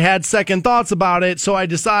claims, I had second thoughts about it, so I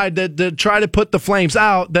decided that to try to put the flames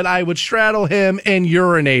out, that I would straddle him and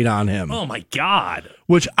urinate on him. Oh, my God.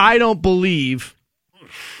 Which I don't believe.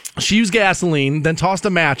 She used gasoline, then tossed a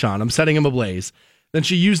match on him, setting him ablaze. Then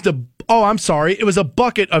she used it was a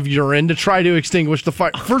bucket of urine to try to extinguish the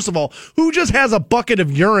fire. First of all, who just has a bucket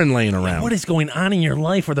of urine laying around? What is going on in your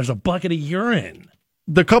life where there's a bucket of urine?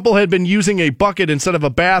 The couple had been using a bucket instead of a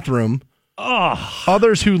bathroom. Oh.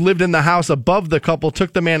 Others who lived in the house above the couple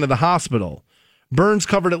took the man to the hospital. Burns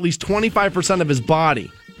covered at least 25% of his body.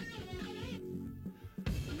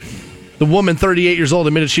 The woman, 38 years old,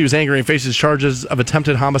 admitted she was angry and faces charges of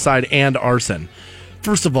attempted homicide and arson.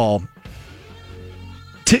 First of all,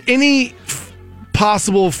 to any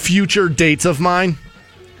possible future dates of mine,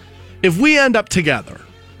 if we end up together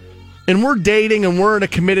and we're dating and we're in a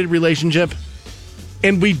committed relationship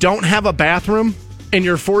and we don't have a bathroom and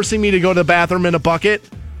you're forcing me to go to the bathroom in a bucket,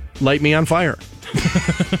 light me on fire.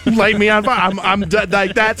 Light me on fire. I'm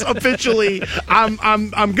like, that's officially,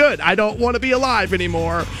 I'm good. I don't want to be alive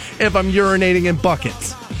anymore if I'm urinating in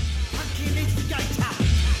buckets.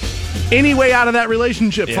 Any way out of that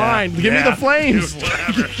relationship, fine. Give me the flames.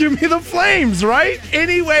 Dude, give me the flames, right?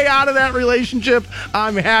 Any way out of that relationship,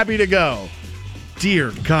 I'm happy to go.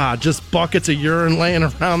 Dear God, just buckets of urine laying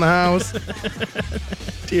around the house.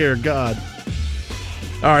 Dear God.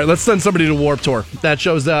 All right, let's send somebody to Warped Tour. That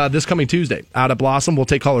show's this coming Tuesday out at Blossom. We'll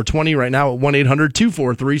take caller 20 right now at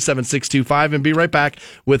 1-800-243-7625 and be right back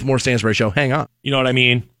with more Stansbury Show. Hang on. You know what I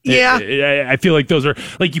mean? Yeah. I feel like those are,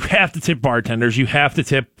 like, you have to tip bartenders. You have to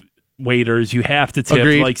tip waiters, you have to tip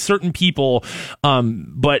like certain people,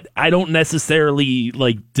 but I don't necessarily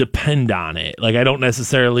like depend on it. Like, I don't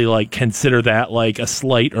necessarily like consider that like a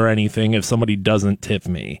slight or anything if somebody doesn't tip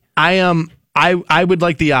me. I would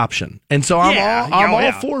like the option, and so I'm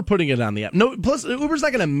all for putting it on the app. No, plus Uber's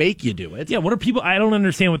not going to make you do it. Yeah, what are people? I don't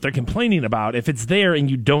understand what they're complaining about. If it's there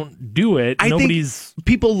and you don't do it, I think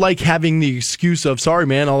people like having the excuse of, sorry,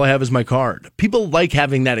 man, all I have is my card. People like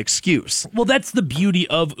having that excuse. Well, that's the beauty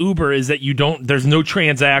of Uber, is that you don't. There's no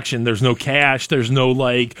transaction. There's no cash. There's no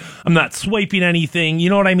like. I'm not swiping anything. You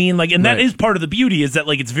know what I mean? Like, and that is part of the beauty, is that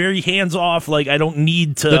like it's very hands off. Like, I don't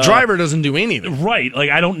need to. The driver doesn't do anything. Right. Like,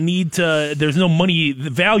 I don't need to. There's no money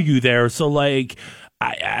value there, so like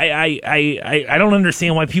I don't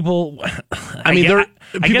understand why people. People are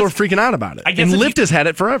freaking out about it. And Lyft has had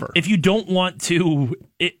it forever. If you don't want to,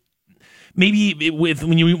 when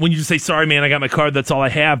you just say, sorry, man, I got my card, that's all I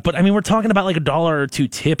have. But I mean, we're talking about like $1 or $2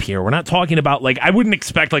 tip here. We're not talking about like, I wouldn't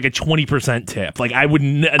expect like a 20% tip. Like, I would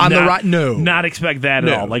not expect that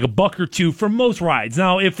at all. Like $1 or $2 for most rides.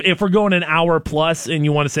 Now, if we're going an hour plus and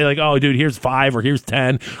you want to say like, oh, dude, here's 5 or here's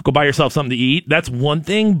 10, go buy yourself something to eat. That's one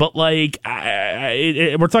thing. But like,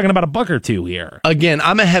 we're talking about $1 or $2 here. Again,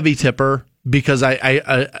 I'm a heavy tipper, because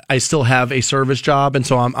I still have a service job, and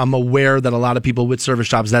so I'm aware that a lot of people with service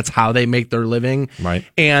jobs, that's how they make their living. Right.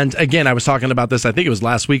 And again, I was talking about this, I think it was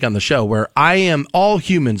last week on the show, where all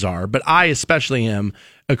humans are, but I especially am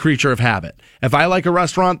a creature of habit. If I like a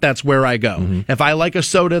restaurant, that's where I go. Mm-hmm. If I like a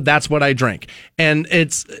soda, that's what I drink. And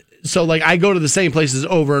so like I go to the same places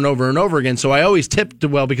over and over and over again. So I always tip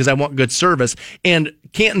well because I want good service. And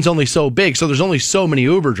Canton's only so big, so there's only so many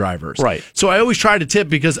Uber drivers. Right. So I always try to tip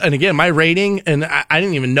because, and again, my rating, and I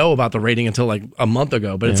didn't even know about the rating until like a month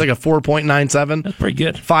ago, but it's like a 4.97. That's pretty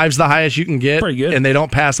good. 5's the highest you can get. Pretty good. And they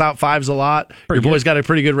don't pass out 5s a lot. Your boy's got a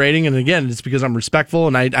pretty good rating. And again, it's because I'm respectful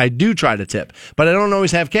and I do try to tip, but I don't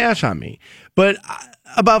always have cash on me. But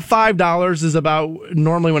about $5 is about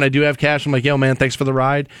normally when I do have cash, I'm like, yo, man, thanks for the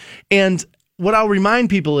ride. And what I'll remind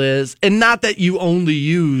people is, and not that you only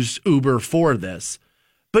use Uber for this,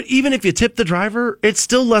 but even if you tip the driver, it's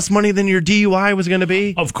still less money than your DUI was going to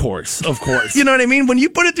be. Of course. You know what I mean? When you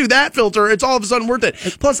put it through that filter, it's all of a sudden worth it.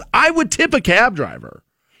 Plus, I would tip a cab driver.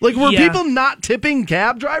 Like, were people not tipping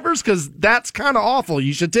cab drivers? Because that's kind of awful.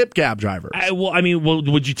 You should tip cab drivers.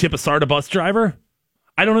 Would you tip a SARTA bus driver?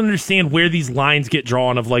 I don't understand where these lines get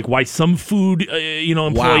drawn of like why some food,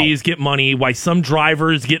 employees get money, why some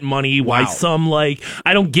drivers get money, why some like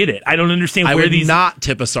I don't get it. I don't understand I where would these not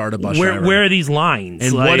tip a SARTA bus driver. Where are these lines?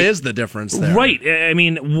 And like, what is the difference there? Right. I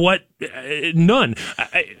mean, what? None.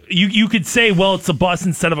 You could say, well, it's a bus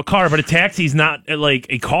instead of a car, but a taxi's not like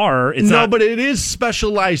a car. It's not, but it is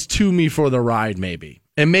specialized to me for the ride, maybe,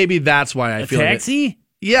 and maybe that's why I feel taxi.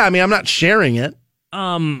 Yeah, I mean, I'm not sharing it.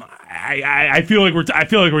 I feel like we're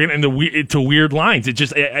getting into weird lines. It's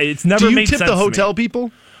never made sense. Do you tip the hotel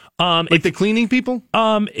people? Like the cleaning people?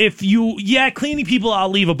 Cleaning people, I'll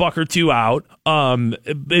leave $1 or $2 out.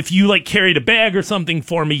 If you like carried a bag or something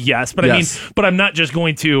for me, yes. But yes. I mean, but I'm not just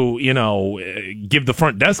going to, give the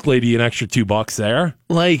front desk lady an extra $2 there.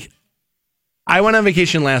 Like, I went on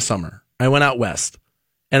vacation last summer. I went out west,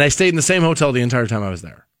 and I stayed in the same hotel the entire time I was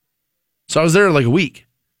there. So I was there like a week.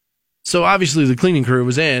 So obviously the cleaning crew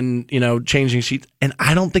was in, changing sheets, and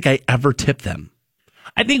I don't think I ever tipped them.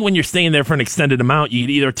 I think when you're staying there for an extended amount, you could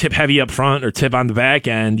either tip heavy up front or tip on the back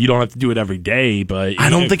end. You don't have to do it every day, but I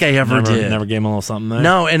don't think I ever did. Never gave him a little something there.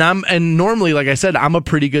 No, and normally, like I said, I'm a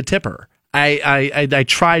pretty good tipper. I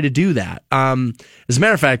try to do that. As a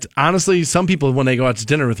matter of fact, honestly, some people when they go out to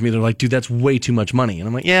dinner with me, they're like, "Dude, that's way too much money." And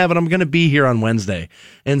I'm like, "Yeah, but I'm going to be here on Wednesday,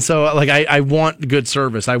 and so like I want good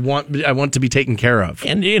service. I want to be taken care of."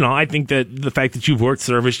 And I think that the fact that you've worked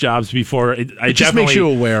service jobs before, it just makes you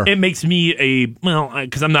aware. It makes me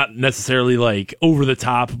because I'm not necessarily like over the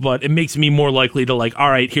top, but it makes me more likely to like, all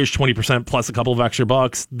right, here's 20% plus a couple of extra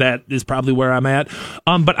bucks. That is probably where I'm at.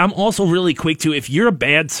 But I'm also really quick to, if you're a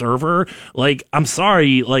bad server, like, I'm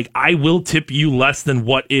sorry, like, I will tip you less than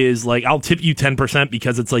what is, like, I'll tip you 10%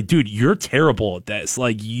 because it's like, dude, you're terrible at this.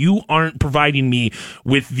 Like, you aren't providing me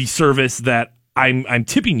with the service that I'm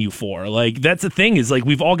tipping you for. Like, that's the thing, is like,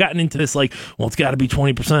 we've all gotten into this, like, well, it's got to be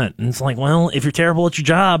 20%. And it's like, well, if you're terrible at your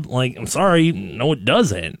job, like, I'm sorry, no, it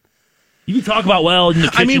doesn't. You can talk about, well, in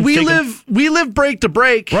the I mean, we live break to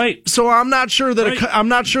break, right? So I'm not sure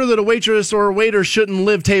that a waitress or a waiter shouldn't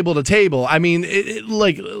live table to table. I mean,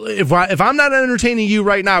 like if I'm not entertaining you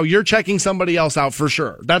right now, you're checking somebody else out for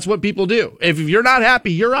sure. That's what people do. If you're not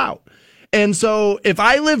happy, you're out. And so if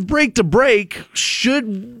I live break to break,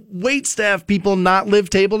 should wait staff people not live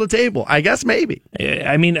table to table? I guess maybe.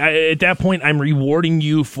 I mean, at that point, I'm rewarding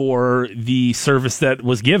you for the service that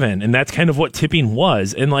was given. And that's kind of what tipping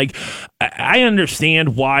was. And like, I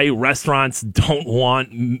understand why restaurants don't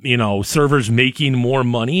want, servers making more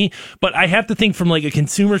money. But I have to think from like a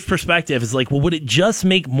consumer's perspective, is like, well, would it just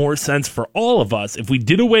make more sense for all of us if we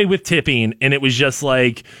did away with tipping and it was just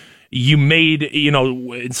like, you made,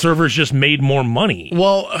 servers just made more money?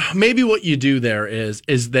 Well, maybe what you do there is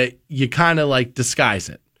that you kind of like disguise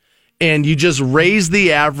it, and you just raise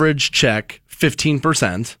the average check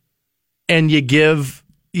 15%, and you give,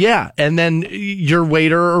 and then your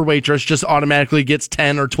waiter or waitress just automatically gets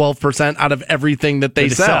 10 or 12% out of everything that they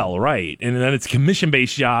sell. Right. And then it's a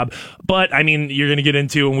commission-based job. But, I mean, you're going to get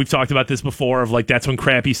into, and we've talked about this before, of like, that's when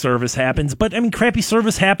crappy service happens. But, I mean, crappy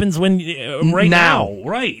service happens when, now.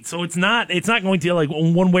 Right. So it's not going to, like,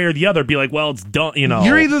 one way or the other be like, well, it's done,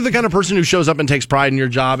 You're either the kind of person who shows up and takes pride in your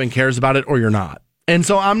job and cares about it, or you're not. And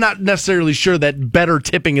so I'm not necessarily sure that better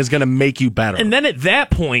tipping is going to make you better. And then at that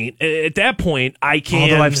point, I can...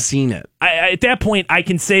 Although I've seen it. At that point, I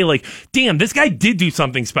can say, like, damn, this guy did do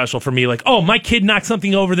something special for me. Like, oh, my kid knocked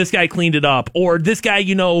something over, this guy cleaned it up. Or this guy,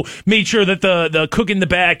 made sure that the cook in the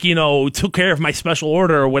back, took care of my special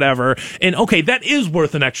order or whatever. And, okay, that is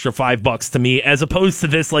worth an extra $5 to me, as opposed to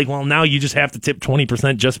this, like, well, now you just have to tip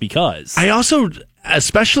 20% just because. I also...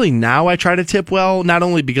 Especially now, I try to tip well, not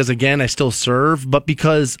only because, again, I still serve, but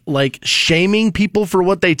because, like, shaming people for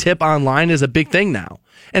what they tip online is a big thing now.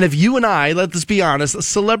 And if you and I, let's be honest,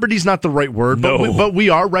 celebrity's not the right word, no. but we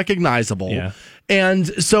are recognizable. Yeah. And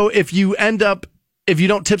so if you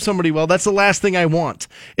don't tip somebody well, that's the last thing I want,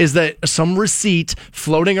 is that some receipt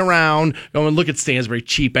floating around going, look at Stansbury,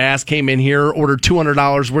 cheap ass, came in here, ordered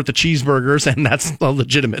 $200 worth of cheeseburgers, and that's a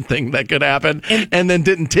legitimate thing that could happen, and then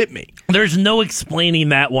didn't tip me. There's no explaining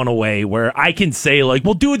that one away where I can say, like,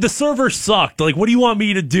 well, dude, the server sucked. Like, what do you want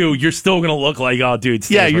me to do? You're still going to look like, oh, dude,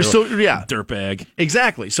 Stansbury, dirtbag.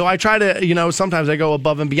 Exactly. So I try to, sometimes I go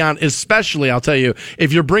above and beyond, especially, I'll tell you,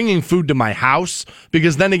 if you're bringing food to my house,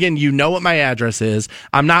 because then again, you know what my address is.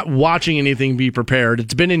 I'm not watching anything be prepared.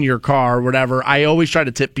 It's been in your car, whatever. I always try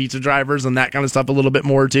to tip pizza drivers and that kind of stuff a little bit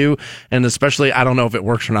more too. And especially, I don't know if it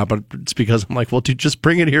works or not, but it's because I'm like, well, dude, just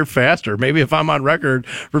bring it here faster. Maybe if I'm on record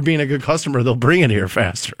for being a good good customer, they'll bring it here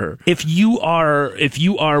faster. If you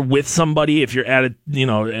are with somebody, if you're at a,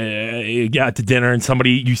 you got to dinner and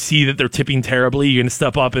somebody, you see that they're tipping terribly, you're going to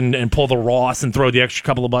step up and pull the Ross and throw the extra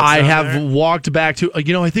couple of bucks. I have there? walked back to,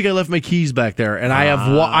 I think I left my keys back there, and I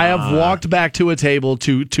have walked back to a table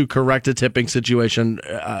to correct a tipping situation,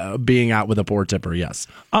 being out with a poor tipper. Yes.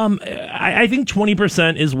 I think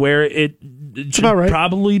 20% is where it should about right.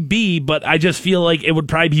 probably be, but I just feel like it would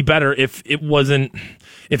probably be better if it was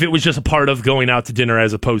just a part of going out to dinner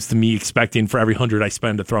as opposed to me expecting for every 100 I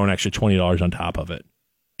spend to throw an extra $20 on top of it.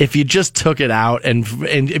 If you just took it out and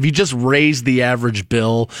if you just raised the average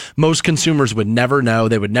bill, most consumers would never know.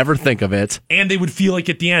 They would never think of it. And they would feel like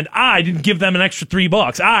at the end, I didn't give them an extra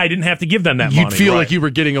 $3. I didn't have to give them that money. You'd feel like you were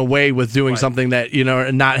getting away with doing something that,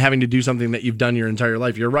 and not having to do something that you've done your entire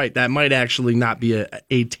life. You're right. That might actually not be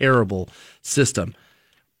a terrible system.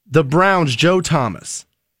 The Browns' Joe Thomas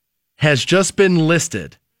has just been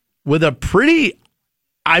listed with a pretty,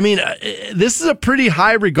 this is a pretty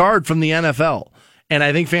high regard from the NFL. And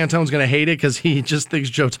I think Fantone's going to hate it because he just thinks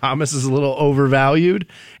Joe Thomas is a little overvalued.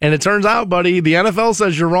 And it turns out, buddy, the NFL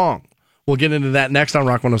says you're wrong. We'll get into that next on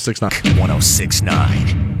Rock 106.9.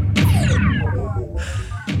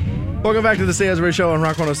 106.9. Welcome back to the Stansbury Show on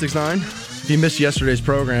Rock 106.9. If you missed yesterday's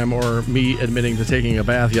program or me admitting to taking a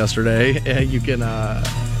bath yesterday, you can,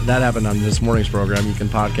 that happened on this morning's program. You can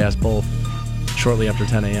podcast both shortly after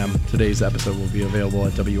 10 a.m. Today's episode will be available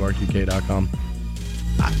at WRQK.com.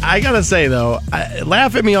 I gotta say though,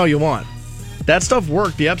 laugh at me all you want. That stuff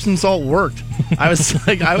worked. The Epsom salt worked. I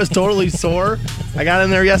was totally sore. I got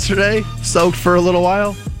in there yesterday, soaked for a little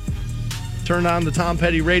while. Turned on the Tom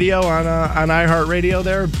Petty radio on iHeartRadio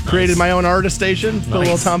there. Nice. Created my own artist station. Put a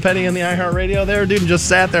little Tom Petty in the iHeartRadio there, dude, and just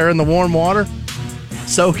sat there in the warm water,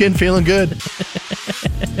 soaking, feeling good.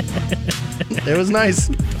 It was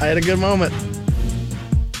nice. I had a good moment.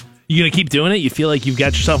 You gonna keep doing it? You feel like you've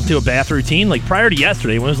got yourself into a bath routine? Like prior to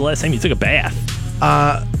yesterday, when was the last time you took a bath?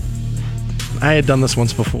 I had done this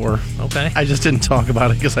once before. Okay. I just didn't talk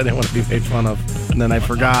about it because I didn't want to be made fun of. And then I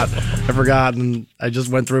forgot, and I just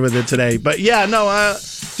went through with it today. But yeah, no,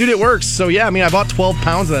 dude, it works. So yeah, I bought 12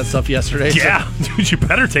 pounds of that stuff yesterday. Yeah, so. Dude, you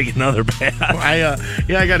better take another bath. I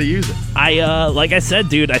got to use it. Like I said,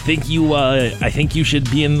 dude, I think you should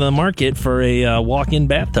be in the market for a walk-in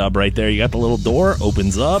bathtub right there. You got the little door,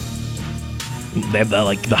 opens up. They have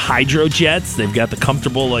the hydro jets. They've got the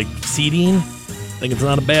comfortable seating. I think it's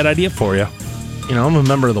not a bad idea for you. I'm a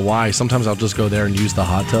member of the Y. Sometimes I'll just go there and use the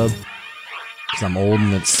hot tub because I'm old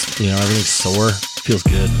and it's everything's sore. It feels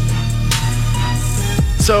good.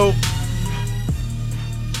 So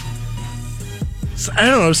I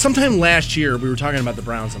don't know. Sometime last year we were talking about the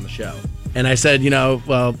Browns on the show, and I said,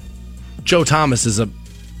 well, Joe Thomas he's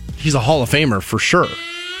a Hall of Famer for sure.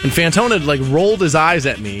 And Fantone had rolled his eyes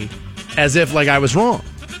at me as if I was wrong.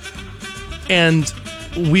 And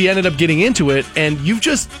we ended up getting into it, and you've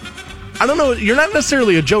just, I don't know, you're not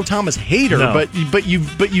necessarily a Joe Thomas hater, no. but you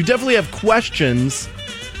definitely have questions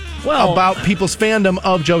about people's fandom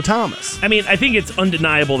of Joe Thomas. I think it's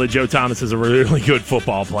undeniable that Joe Thomas is a really good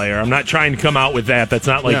football player. I'm not trying to come out with that. That's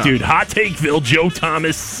not No. Dude, hot takeville, Joe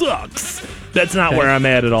Thomas sucks. That's not where I'm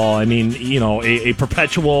at all. A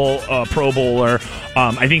perpetual Pro Bowler.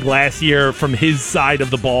 I think last year, from his side of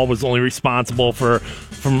the ball, was only responsible for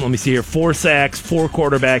 4 sacks, 4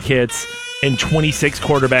 quarterback hits, and 26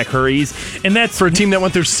 quarterback hurries. And that's for a team that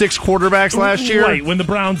went through 6 quarterbacks last year? Right, when the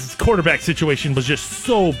Browns' quarterback situation was just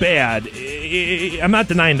so bad. I'm not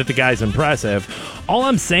denying that the guy's impressive. All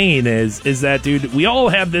I'm saying is that, dude, we all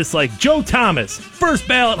have this, Joe Thomas, first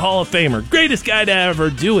ballot Hall of Famer, greatest guy to ever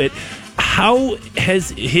do it. How has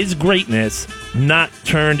his greatness not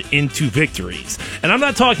turned into victories? And I'm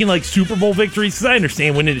not talking Super Bowl victories, because I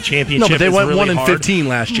understand winning a championship. No, but they went really 1-15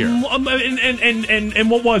 last year. And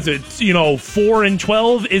what was it?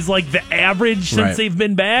 4-12 is the average since Right. they've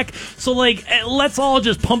been back. So let's all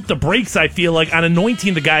just pump the brakes. I feel on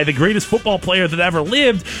anointing the guy the greatest football player that ever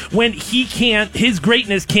lived when his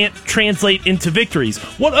greatness can't translate into victories.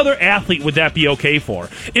 What other athlete would that be okay for?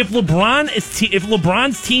 If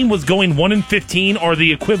LeBron's team was going 1-15 or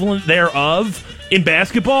the equivalent thereof in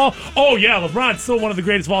basketball, oh yeah, LeBron's still one of the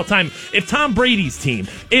greatest of all time. If Tom Brady's team,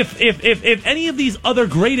 if any of these other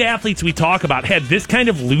great athletes we talk about had this kind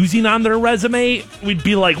of losing on their resume, we'd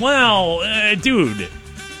be dude.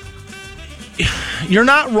 You're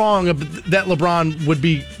not wrong that LeBron would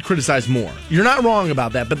be criticized more. You're not wrong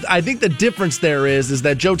about that. But I think the difference there is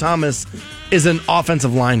that Joe Thomas is an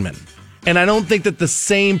offensive lineman. And I don't think that the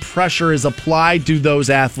same pressure is applied to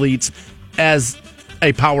those athletes as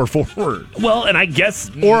a power forward. Well, and I guess...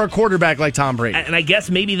 Or a quarterback like Tom Brady. And I guess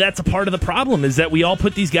maybe that's a part of the problem, is that we all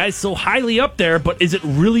put these guys so highly up there, but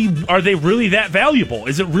are they really that valuable?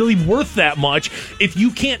 Is it really worth that much if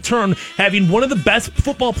you can't turn having one of the best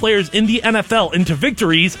football players in the NFL into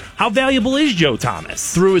victories? How valuable is Joe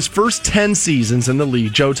Thomas? Through his first 10 seasons in the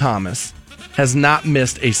league, Joe Thomas has not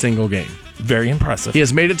missed a single game. Very impressive. He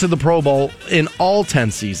has made it to the Pro Bowl in all 10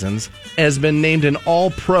 seasons, has been named an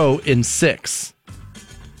All-Pro in 6.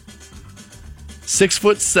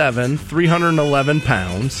 6'7", 311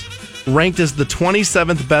 pounds, ranked as the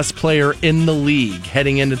 27th best player in the league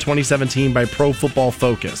heading into 2017 by Pro Football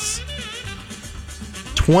Focus.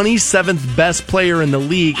 27th best player in the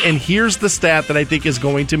league, and here's the stat that I think is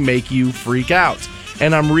going to make you freak out.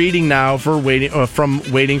 And I'm reading now from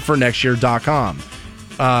waitingfornextyear.com.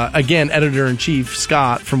 Again, editor-in-chief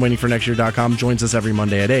Scott from waitingfornextyear.com joins us every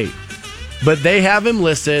Monday at 8. But they have him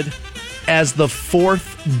listed as the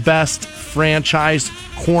 4th best franchise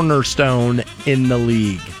cornerstone in the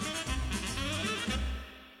league.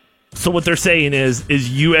 So what they're saying is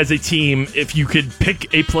you as a team, if you could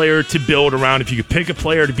pick a player to build around, if you could pick a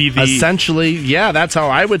player to be the... Essentially, yeah, that's how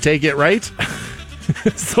I would take it, right?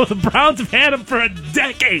 So the Browns have had him for a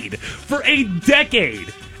decade.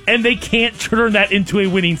 And they can't turn that into a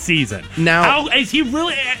winning season. Now, how is he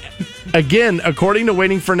really... Again, according to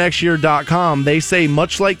waitingfornextyear.com, they say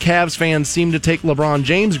much like Cavs fans seem to take LeBron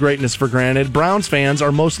James' greatness for granted, Browns fans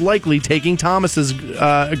are most likely taking Thomas's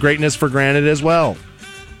greatness for granted as well.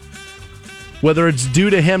 Whether it's due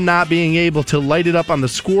to him not being able to light it up on the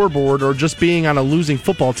scoreboard or just being on a losing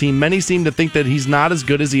football team, many seem to think that he's not as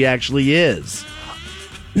good as he actually is.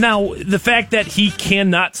 Now, the fact that he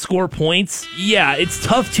cannot score points, yeah, it's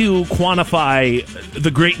tough to quantify the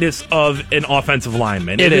greatness of an offensive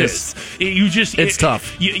lineman. It is. It's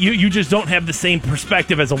tough. You just don't have the same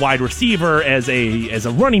perspective as a wide receiver, as a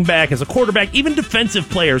running back, as a quarterback, even defensive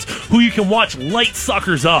players who you can watch light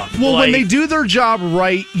suckers up. Well, when they do their job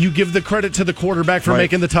right, you give the credit to the quarterback for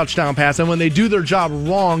making the touchdown pass, and when they do their job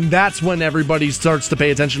wrong, that's when everybody starts to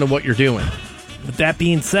pay attention to what you're doing. With that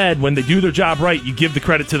being said, when they do their job right, you give the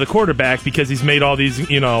credit to the quarterback because he's made all these,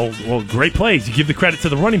 great plays. You give the credit to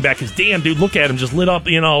the running back because, damn, dude, look at him, just lit up,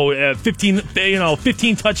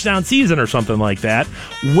 15 touchdown season or something like that.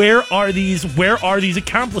 Where are these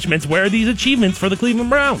accomplishments? Where are these achievements for the Cleveland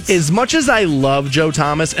Browns? As much as I love Joe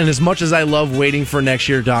Thomas and as much as I love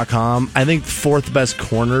waitingfornextyear.com, I think 4th best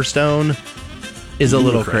cornerstone is a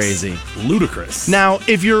little crazy. Ludicrous. Now,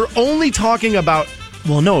 if you're only talking about...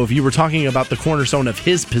 Well, no, if you were talking about the cornerstone of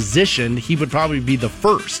his position, he would probably be the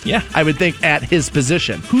first. Yeah. I would think at his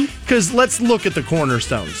position. Because let's look at the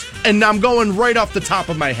cornerstones. And I'm going right off the top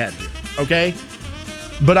of my head here, okay?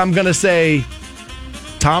 But I'm going to say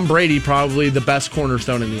Tom Brady, probably the best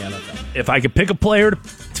cornerstone in the NFL. If I could pick a player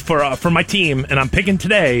for my team, and I'm picking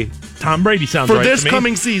today, Tom Brady sounds right to me. For this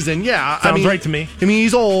coming season, yeah. Sounds right to me. I mean,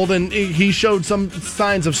 he's old, and he showed some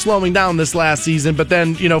signs of slowing down this last season, but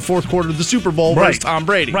then, fourth quarter of the Super Bowl was Tom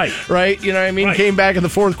Brady. Right. You know what I mean? Right. Came back in the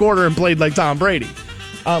fourth quarter and played like Tom Brady.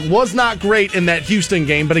 Was not great in that Houston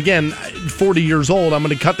game, but again, 40 years old, I'm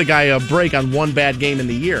going to cut the guy a break on one bad game in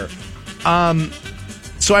the year.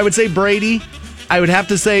 So I would say Brady. I would have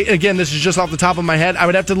to say, again, this is just off the top of my head, I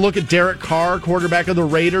would have to look at Derek Carr, quarterback of the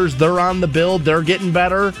Raiders. They're on the build. They're getting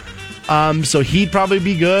better. So he'd probably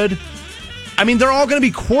be good. I mean, they're all going to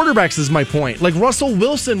be quarterbacks is my point. Like Russell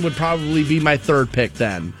Wilson would probably be my 3rd pick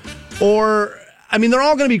then. Or, I mean, they're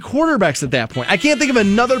all going to be quarterbacks at that point. I can't think of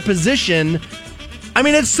another position. I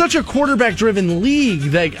mean, it's such a quarterback-driven league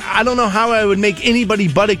that I don't know how I would make anybody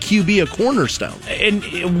but a QB a cornerstone.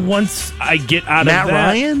 And once I get out Matt of that...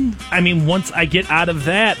 Ryan? I mean, once I get out of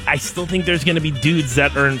that, I still think there's going to be dudes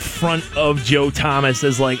that are in front of Joe Thomas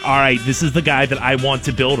as like, all right, this is the guy that I want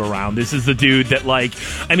to build around. This is the dude that,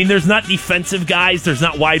 there's not defensive guys. There's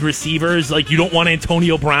not wide receivers. Like, you don't want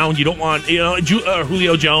Antonio Brown. You don't want,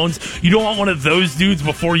 Julio Jones. You don't want one of those dudes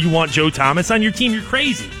before you want Joe Thomas on your team. You're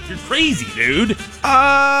crazy. You're crazy, dude.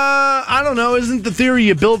 I don't know. Isn't the theory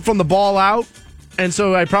you build from the ball out? And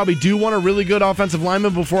so I probably do want a really good offensive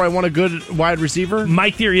lineman before I want a good wide receiver?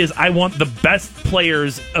 My theory is I want the best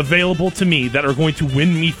players available to me that are going to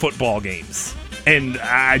win me football games. And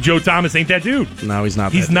Joe Thomas ain't that dude. No, he's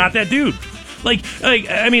not. He's not that dude.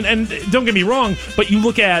 And don't get me wrong, but you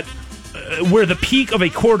look at where the peak of a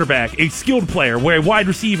quarterback, a skilled player, where a wide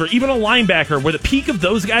receiver, even a linebacker, where the peak of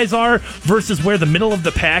those guys are versus where the middle of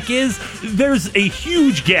the pack is, there's a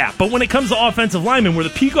huge gap. But when it comes to offensive linemen, where the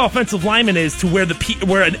peak offensive lineman is to where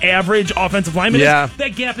where an average offensive lineman is,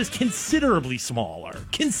 that gap is considerably smaller.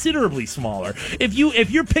 Considerably smaller. If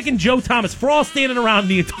you're picking Joe Thomas, for all standing around,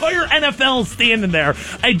 the entire NFL standing there,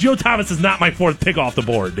 Joe Thomas is not my fourth pick off the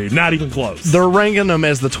board, dude. Not even close. They're ranking him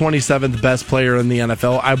as the 27th best player in the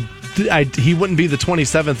NFL. He wouldn't be the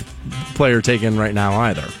 27th player taken right now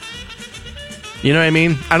either. You know what I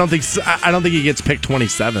mean? I don't think he gets picked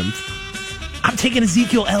 27th. I'm taking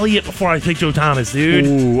Ezekiel Elliott before I pick Joe Thomas, dude.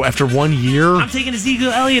 Ooh, after 1 year? I'm taking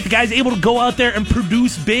Ezekiel Elliott. The guy's able to go out there and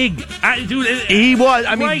produce big. He was.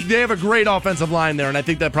 I mean, they have a great offensive line there, and I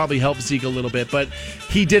think that probably helped Zeke a little bit. But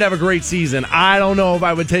he did have a great season. I don't know if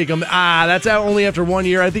I would take him. That's only after 1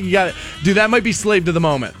 year. I think you got to do that. Might be slave to the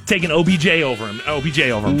moment. Taking OBJ over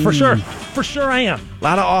him. For sure. For sure I am. A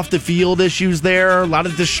lot of off-the-field issues there. A lot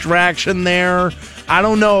of distraction there. I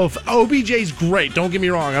don't know if OBJ's great. Don't get me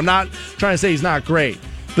wrong. I'm not trying to say he's not great.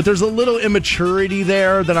 But there's a little immaturity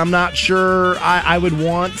there that I'm not sure I would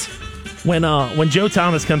want. When Joe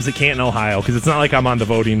Thomas comes to Canton, Ohio, because it's not like I'm on the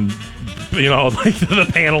voting, like the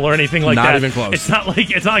panel or anything like that. Not even close. It's not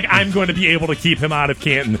like I'm going to be able to keep him out of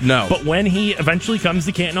Canton. No. But when he eventually comes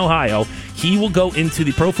to Canton, Ohio, he will go into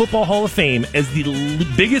the Pro Football Hall of Fame as the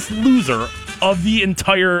biggest loser of the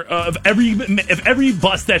entire of every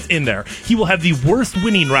bus that's in there. He will have the worst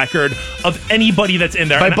winning record of anybody that's in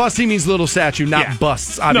there. By bust he means little statue, not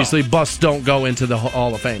busts. Obviously, busts don't go into the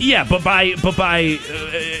Hall of Fame. Yeah, but by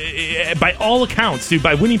all accounts, dude,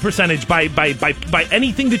 by winning percentage, by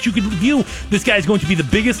anything that you could view, this guy is going to be the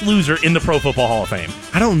biggest loser in the Pro Football Hall of Fame.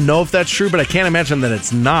 I don't know if that's true, but I can't imagine that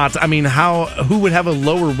it's not. I mean, who would have a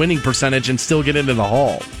lower winning percentage and still get into the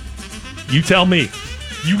Hall? You tell me.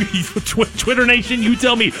 Twitter Nation, you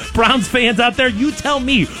tell me. Browns fans out there, you tell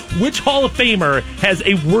me which Hall of Famer has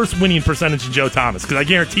a worse winning percentage than Joe Thomas, because I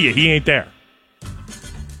guarantee you, he ain't there.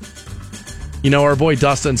 Our boy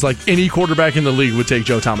Dustin's like, any quarterback in the league would take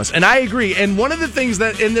Joe Thomas. And I agree. And one of the things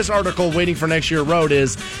that in this article, Waiting for Next Year, wrote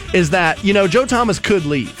is that, Joe Thomas could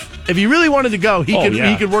leave. If he really wanted to go, he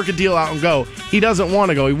could work a deal out and go. He doesn't want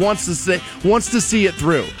to go. He wants to see it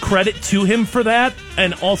through. Credit to him for that.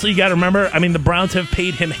 And also, you got to remember, the Browns have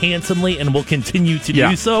paid him handsomely and will continue to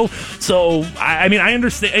do so. So, I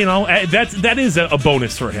understand. That is a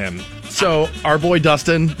bonus for him. So, our boy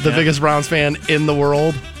Dustin, the biggest Browns fan in the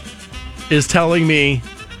world, is telling me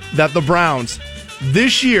that the Browns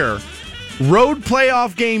this year, road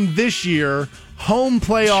playoff game this year, home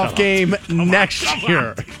playoff game next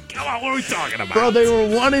year. Come on, what are we talking about? Bro, they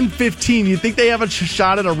were 1-15. You think they have a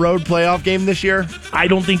shot at a road playoff game this year? I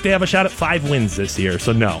don't think they have a shot at 5 wins this year,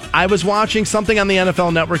 so no. I was watching something on the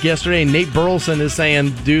NFL Network yesterday, and Nate Burleson is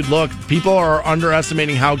saying, dude, look, people are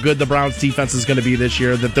underestimating how good the Browns defense is going to be this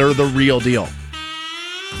year, that they're the real deal.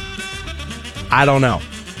 I don't know.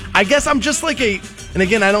 I guess I'm just like and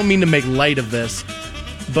again, I don't mean to make light of this,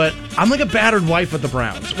 but I'm like a battered wife with the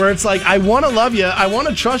Browns, where it's like, I want to love you, I want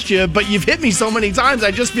to trust you, but you've hit me so many times,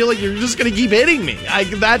 I just feel like you're just going to keep hitting me.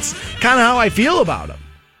 That's kind of how I feel about them.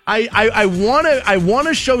 I want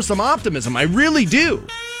to show some optimism, I really do,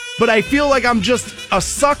 but I feel like I'm just a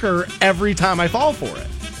sucker every time I fall for it.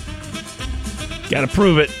 Got to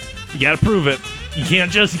prove it. You got to prove it. You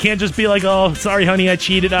can't just be like, oh, sorry, honey, I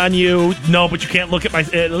cheated on you. No, but you can't look at my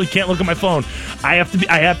phone. I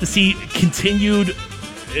have to see continued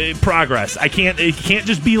progress. It can't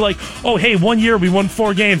just be like, oh, hey, 1 year we won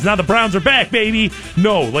 4 games. Now the Browns are back, baby.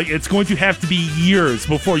 No, it's going to have to be years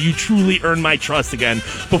before you truly earn my trust again,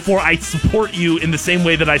 before I support you in the same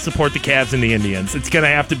way that I support the Cavs and the Indians. It's going to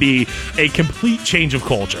have to be a complete change of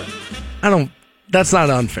culture. That's not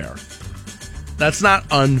unfair. That's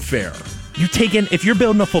not unfair. If you're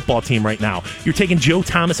building a football team right now, you're taking Joe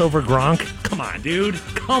Thomas over Gronk. Come on, dude.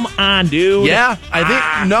 Yeah,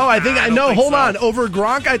 hold on. Over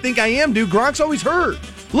Gronk, I think I am, dude. Gronk's always hurt.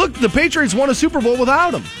 Look, the Patriots won a Super Bowl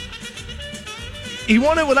without him. He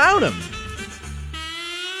won it without him.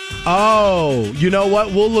 Oh, you know what?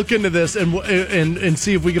 We'll look into this and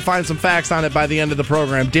see if we can find some facts on it by the end of the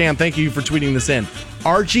program. Dan, thank you for tweeting this in.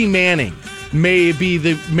 Archie Manning may be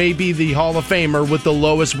the Hall of Famer with the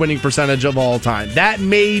lowest winning percentage of all time. That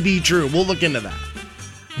may be true. We'll look into that.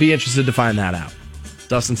 Be interested to find that out.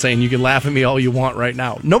 Dustin saying you can laugh at me all you want right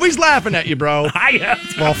now. Nobody's laughing at you, bro. I am.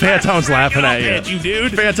 Well, Fantone's laughing at you. At you,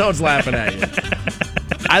 dude. Fantone's laughing at you.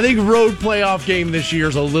 I think road playoff game this year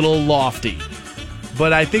is a little lofty,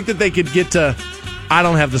 but I think that they could get to. I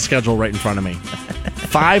don't have the schedule right in front of me.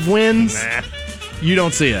 5 wins. Nah. You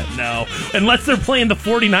don't see it. No. Unless they're playing the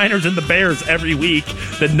 49ers and the Bears every week,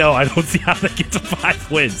 then no, I don't see how they get to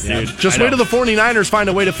 5 wins, dude. Just wait till the 49ers find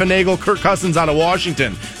a way to finagle Kirk Cousins out of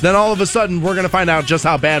Washington. Then all of a sudden, we're going to find out just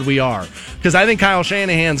how bad we are. Because I think Kyle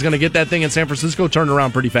Shanahan's going to get that thing in San Francisco turned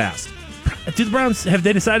around pretty fast. Do the Browns, have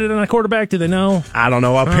they decided on a quarterback? Do they know? I don't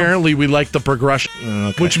know. Apparently, we like the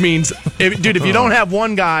progression, which means, if you don't have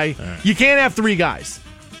one guy, you can't have 3 guys.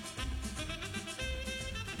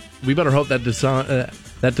 We better hope that DeShone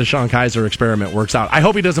Kizer experiment works out. I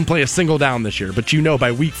hope he doesn't play a single down this year, but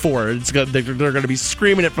by week 4, they're going to be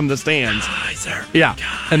screaming it from the stands. Kizer. Yeah,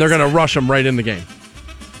 and they're going to rush him right in the game.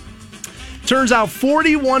 Turns out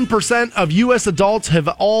 41% of U.S. adults have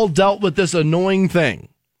all dealt with this annoying thing.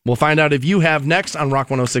 We'll find out if you have next on Rock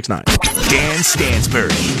 106.9. Dan Stansbury,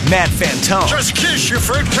 Matt Fantone. Just kiss your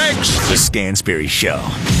fruitcakes. The Stansbury Show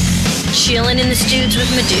Chilling in the studs with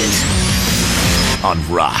my dudes. on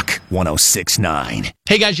Rock 106.9.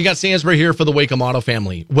 Hey guys, you got Stansbury here for the Wacom Auto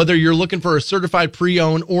family. Whether you're looking for a certified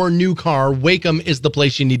pre-owned or new car, Wacom is the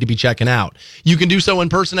place you need to be checking out. You can do so in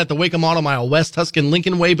person at the Wacom Auto Mile, West Tuscan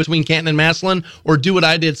Lincoln Way between Canton and Massillon, or do what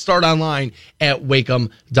I did, start online at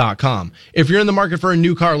Wacom.com. If you're in the market for a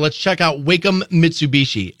new car, let's check out Wacom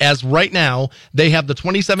Mitsubishi, as right now they have the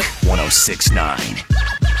 27...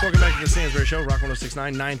 106.9. Welcome back to the Stansbury Show, Rock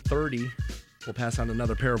 106.9, 9:30. We'll pass on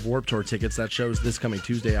another pair of Warped Tour tickets. That show's this coming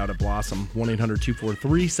Tuesday out at Blossom.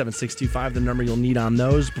 1-800-243-7625, the number you'll need on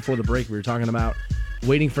those. Before the break, we were talking about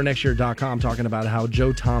waitingfornextyear.com, talking about how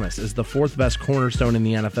Joe Thomas is the 4th best cornerstone in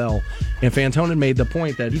the NFL. And Fantone made the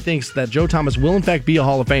point that he thinks that Joe Thomas will, in fact, be a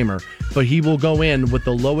Hall of Famer, but he will go in with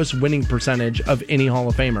the lowest winning percentage of any Hall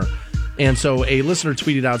of Famer. And so a listener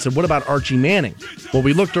tweeted out, said, what about Archie Manning? Well,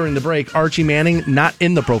 we looked during the break. Archie Manning, not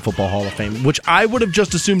in the Pro Football Hall of Fame, which I would have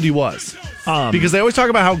just assumed he was. Because they always talk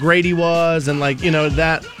about how great he was and,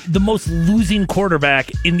 that. The most losing quarterback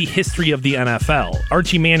in the history of the NFL.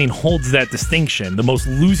 Archie Manning holds that distinction. The most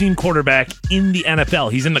losing quarterback in the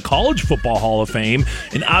NFL. He's in the College Football Hall of Fame,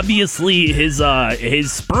 and obviously his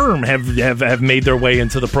sperm have made their way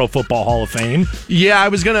into the Pro Football Hall of Fame. Yeah,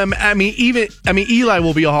 Eli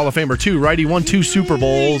will be a Hall of Famer too, right? He won 2 Super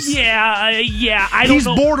Bowls. Yeah. I don't know. He's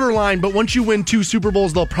borderline, but once you win 2 Super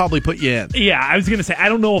Bowls, they'll probably put you in. Yeah, I was gonna say I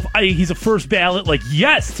don't know if he's a first ballot.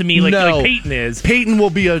 Yes to me, like Peyton is. Peyton will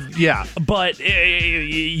be but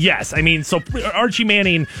yes. So Archie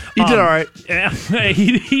Manning, he did all right.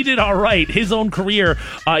 he did all right. His own career,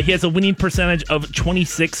 he has a winning percentage of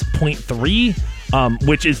 26.3.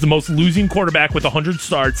 Which is the most losing quarterback with 100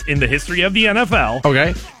 starts in the history of the NFL.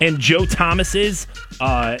 Okay. And Joe Thomas's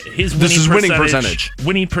his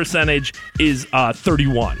winning percentage is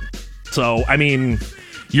 31. So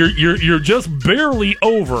you're just barely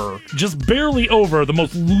over the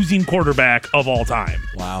most losing quarterback of all time.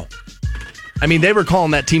 Wow. They were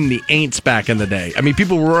calling that team the Aints back in the day.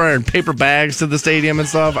 People were wearing paper bags to the stadium and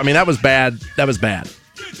stuff. That was bad. That was bad.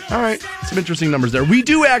 All right, some interesting numbers there. We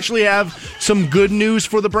do actually have some good news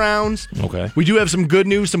for the Browns. Okay. We do have some good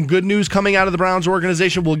news coming out of the Browns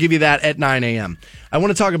organization. We'll give you that at 9 a.m. I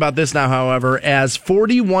want to talk about this now, however, as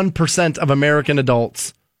 41% of American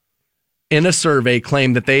adults in a survey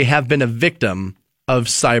claim that they have been a victim of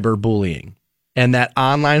cyberbullying and that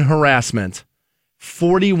online harassment.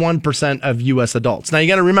 41% of U.S. adults. Now, you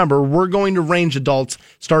got to remember, we're going to range adults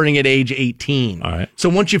starting at age 18. All right. So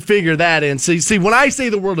once you figure that in, see, when I say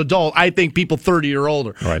the word adult, I think people 30 or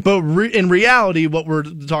older. All right. But in reality, what we're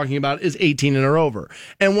talking about is 18 and or over.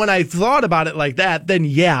 And when I thought about it like that, then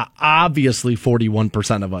yeah, obviously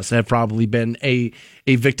 41% of us have probably been a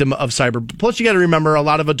victim of cyber. Plus, you got to remember, a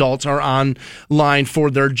lot of adults are online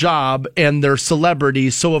for their job and they're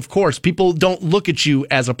celebrities. So, of course, people don't look at you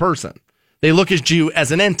as a person. They look at you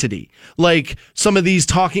as an entity. Like some of these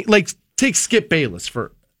take Skip Bayless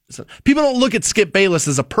for. People don't look at Skip Bayless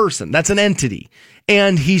as a person. That's an entity.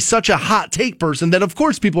 And he's such a hot take person that, of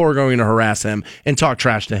course, people are going to harass him and talk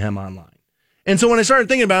trash to him online. And so when I started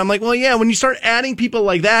thinking about it, I'm like, well, yeah, when you start adding people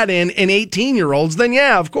like that in 18-year-olds, then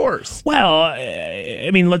yeah, of course. Well,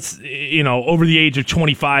 let's, over the age of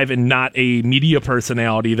 25 and not a media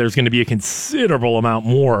personality, there's going to be a considerable amount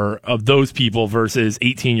more of those people versus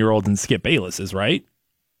 18-year-olds and Skip Baylesses, right?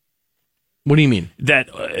 What do you mean?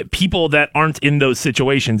 That people that aren't in those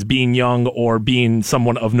situations, being young or being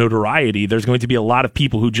someone of notoriety, there's going to be a lot of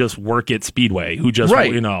people who just work at Speedway, who just,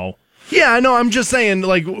 right. Yeah, I know. I'm just saying,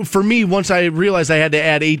 like, for me, once I realized I had to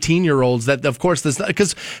add 18-year-olds, that, of course, this,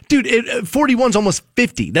 because, dude, 41's almost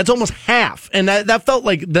 50. That's almost half. And that felt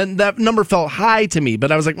like, that number felt high to me.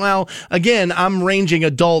 But I was like, well, again, I'm ranging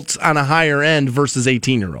adults on a higher end versus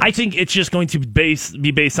 18-year-olds. I think it's just going to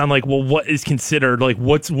be based on, like, well, what is considered, like,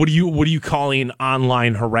 what are you calling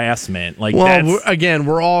online harassment? Like, well, again,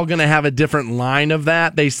 we're all going to have a different line of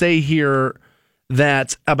that. They say here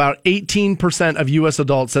that about 18% of U.S.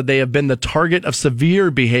 adults said they have been the target of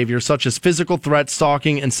severe behavior such as physical threats,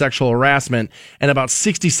 stalking, and sexual harassment, and about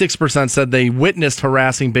 66% said they witnessed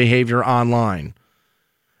harassing behavior online.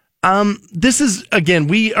 This is, again,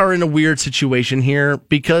 we are in a weird situation here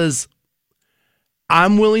because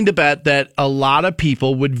I'm willing to bet that a lot of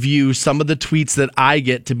people would view some of the tweets that I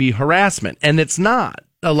get to be harassment, and it's not.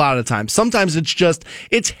 A lot of times. Sometimes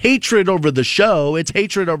it's hatred over the show. It's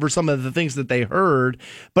hatred over some of the things that they heard,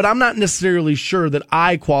 but I'm not necessarily sure that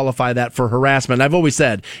I qualify that for harassment. I've always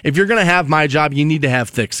said, if you're going to have my job, you need to have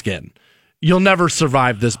thick skin. You'll never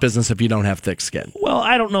survive this business if you don't have thick skin. Well,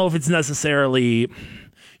 I don't know if it's necessarily...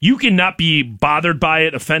 You can not be bothered by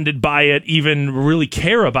it, offended by it, even really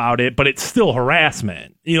care about it, but it's still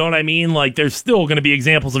harassment. You know what I mean? Like, there's still going to be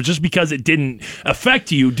examples of just because it didn't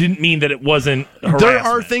affect you didn't mean that it wasn't harassment. There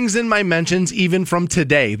are things in my mentions, even from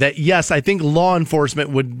today, that, yes, I think law enforcement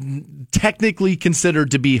would technically consider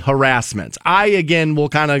to be harassment. I, again, will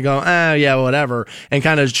kind of go, yeah, whatever, and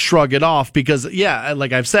kind of shrug it off because, yeah,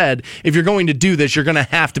 like I've said, if you're going to do this, you're going to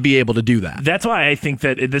have to be able to do that. That's why I think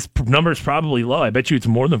that this number is probably low. I bet you it's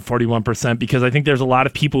more than 41% because I think there's a lot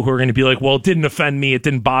of people who are going to be like, well, it didn't offend me, it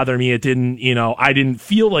didn't bother me, it didn't, I didn't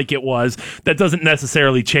feel like it was. That doesn't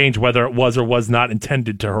necessarily change whether it was or was not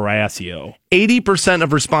intended to harass you. 80%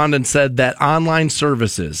 of respondents said that online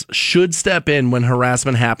services should step in when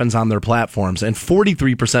harassment happens on their platforms, and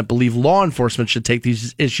 43% believe law enforcement should take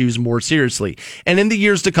these issues more seriously. And in the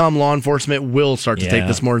years to come, law enforcement will start to take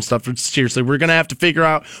this more and stuff seriously. We're going to have to figure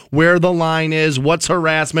out where the line is, what's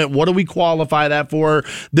harassment, what do we qualify that for?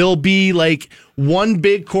 There'll be like one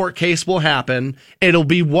big court case will happen. It'll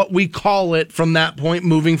be what we call it from that point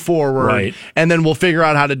moving forward, right. And then we'll figure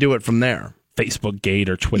out how to do it from there. Facebook Gate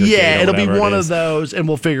or Twitter Gate. Yeah, or it'll be one it of those, and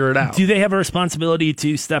we'll figure it out. Do they have a responsibility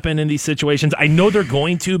to step in these situations? I know they're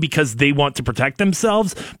going to because they want to protect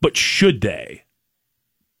themselves, but should they?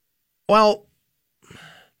 Well,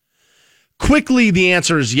 quickly the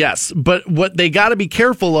answer is yes, but what they got to be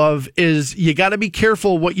careful of is you got to be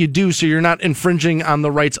careful what you do so you're not infringing on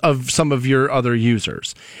the rights of some of your other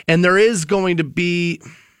users. And there is going to be...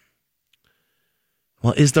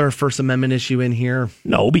 Well, is there a First Amendment issue in here?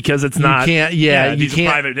 No, because it's not. You can't. Yeah, these you can't.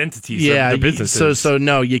 Are private entities. Yeah, they're businesses. So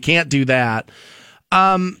no, you can't do that.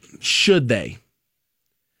 Should they?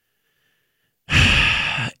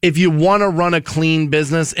 If you want to run a clean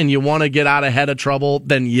business and you want to get out ahead of trouble,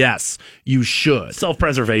 then yes, you should.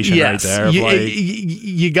 Self-preservation right there.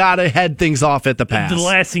 You got to head things off at the pass. The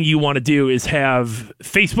last thing you want to do is have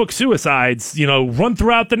Facebook suicides, run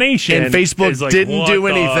throughout the nation. And Facebook didn't do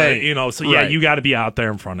anything. Right. You got to be out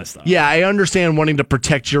there in front of stuff. Yeah, I understand wanting to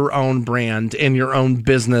protect your own brand and your own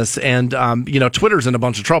business. And, Twitter's in a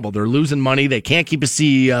bunch of trouble. They're losing money. They can't keep a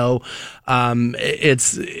CEO.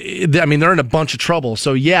 They're in a bunch of trouble.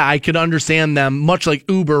 So yeah, I could understand them, much like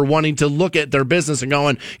Uber, wanting to look at their business and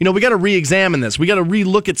going, we got to re-examine this. We got to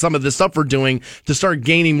re-look at some of the stuff we're doing to start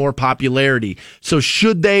gaining more popularity. So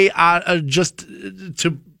should they just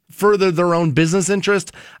to further their own business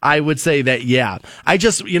interest? I would say that, yeah. I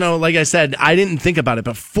just, like I said, I didn't think about it,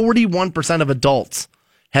 but 41% of adults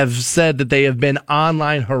have said that they have been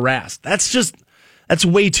online harassed. That's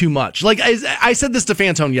way too much. Like I said this to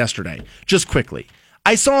Fantone yesterday, just quickly.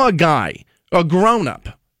 I saw a guy, a grown-up,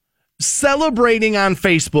 celebrating on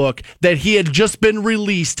Facebook that he had just been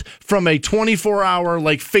released from a 24-hour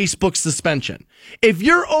Facebook suspension. If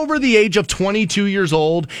you're over the age of 22 years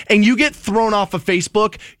old and you get thrown off of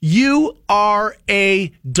Facebook, you are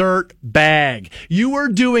a dirt bag. You are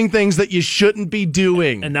doing things that you shouldn't be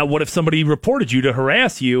doing. And now what if somebody reported you to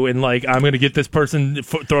harass you and I'm going to get this person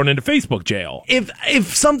thrown into Facebook jail? If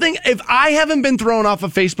I haven't been thrown off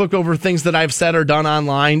of Facebook over things that I've said or done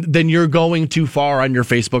online, then you're going too far on your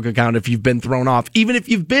Facebook account if you've been thrown off. Even if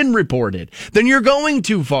you've been reported, then you're going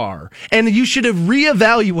too far. And you should have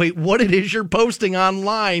reevaluate what it is you're posting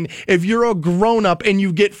online if you're a grown-up and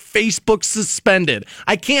you get Facebook suspended.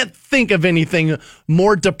 I can't think of anything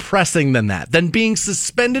more depressing than that, than being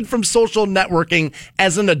suspended from social networking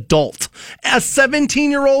as an adult. As a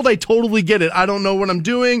 17-year-old, I totally get it. I don't know what I'm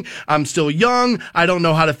doing. I'm still young. I don't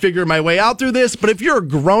know how to figure my way out through this. But if you're a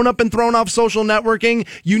grown-up and thrown off social networking,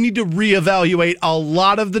 you need to reevaluate a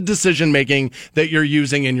lot of the decision-making that you're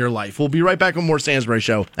using in your life. We'll be right back with more Stansbury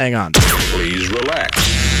Show. Hang on. Please relax.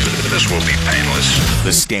 This will be painless.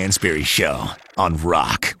 The Stansbury Show on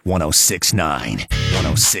Rock 106.9.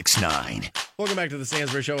 106.9. Welcome back to the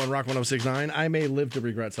Stansbury Show on Rock 106.9. I may live to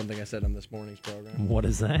regret something I said on this morning's program. What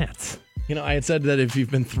is that? You know, I had said that if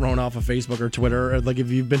you've been thrown off of Facebook or Twitter, or like if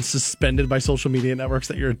you've been suspended by social media networks,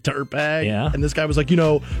 that you're a dirtbag. Yeah. And this guy was like, you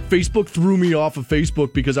know, Facebook threw me off of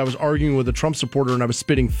Facebook because I was arguing with a Trump supporter and I was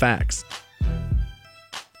spitting facts.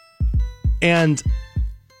 And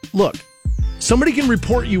look, somebody can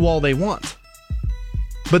report you all they want,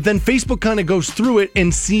 but then Facebook kind of goes through it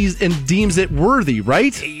and sees and deems it worthy,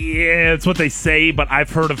 right? Yeah, it's what they say, but I've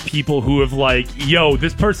heard of people who have like, yo,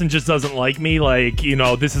 this person just doesn't like me. Like, you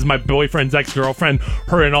know, this is my boyfriend's ex-girlfriend.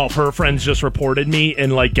 Her and all of her friends just reported me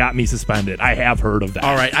and like got me suspended. I have heard of that.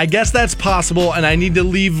 All right, I guess that's possible, and I need to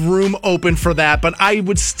leave room open for that, but I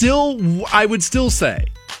would still say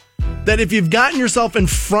that if you've gotten yourself in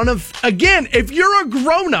front of, again, if you're a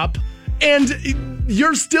grown-up and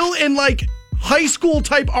you're still in like high school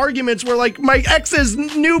type arguments where like my ex's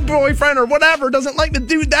new boyfriend or whatever doesn't like the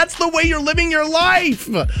dude, that's the way you're living your life.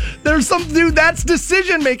 There's some dude that's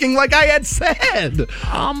decision making, like I had said.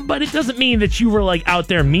 But it doesn't mean that you were like out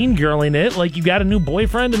there mean girling it. Like you got a new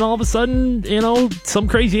boyfriend and all of a sudden, you know, some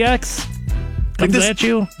crazy ex comes at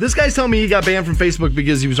you. This guy's telling me he got banned from Facebook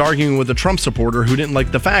because he was arguing with a Trump supporter who didn't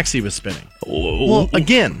like the facts he was spinning. Well,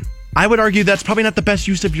 again, I would argue that's probably not the best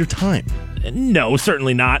use of your time. No,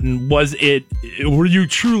 certainly not. And were you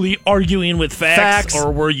truly arguing with facts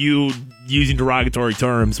or were you using derogatory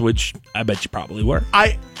terms, which I bet you probably were?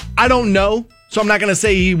 I don't know, so I'm not going to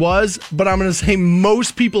say he was, but I'm going to say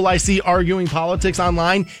most people I see arguing politics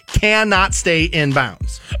online cannot stay in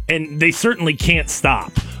bounds. And they certainly can't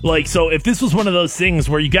stop. Like, so if this was one of those things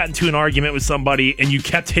where you got into an argument with somebody and you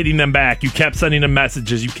kept hitting them back, you kept sending them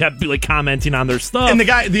messages, you kept like commenting on their stuff. And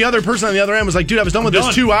the other person on the other end was like, dude, I was done with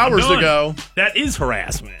this 2 hours ago. That is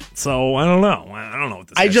harassment. So I don't know. I don't know what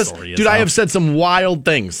this story is. Dude, I have said some wild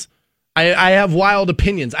things. I have wild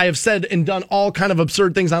opinions. I have said and done all kind of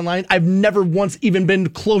absurd things online. I've never once even been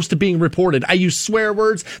close to being reported. I use swear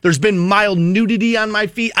words. There's been mild nudity on my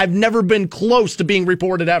feet. I've never been close to being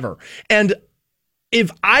reported ever. And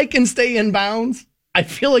if I can stay in bounds, I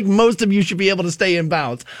feel like most of you should be able to stay in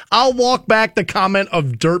bounds. I'll walk back the comment of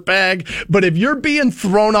dirtbag, but if you're being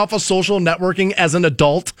thrown off of social networking as an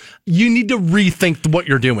adult, you need to rethink what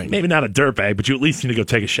you're doing. Maybe not a dirtbag, but you at least need to go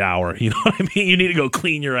take a shower. You know what I mean? You need to go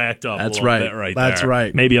clean your act up. That's a little right. bit right That's there.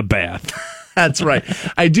 right. Maybe a bath. That's right.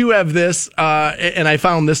 I do have this, and I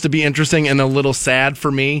found this to be interesting and a little sad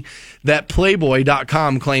for me, that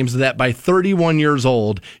Playboy.com claims that by 31 years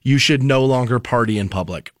old, you should no longer party in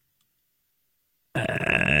public.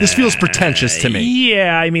 This feels pretentious to me.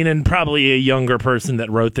 Yeah, I mean, and probably a younger person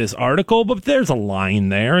that wrote this article, but there's a line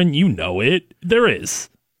there, and you know it. There is.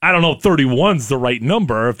 I don't know if 31's the right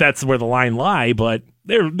number, if that's where the line lie, but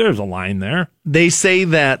there's a line there. They say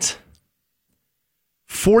that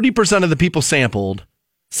 40% of the people sampled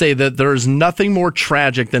say that there is nothing more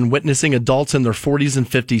tragic than witnessing adults in their 40s and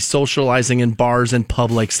 50s socializing in bars and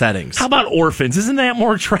public settings. How about orphans? Isn't that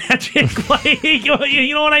more tragic? Like,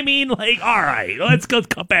 you know what I mean? Like, all right, let's go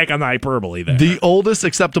cut back on the hyperbole there. The oldest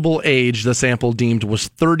acceptable age the sample deemed was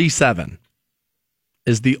 37.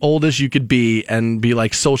 Is the oldest you could be and be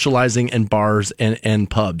like socializing in bars and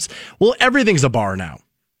pubs. Well, everything's a bar now.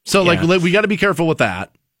 So like we got to be careful with that.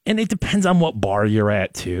 And it depends on what bar you're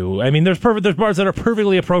at, too. I mean, there's bars that are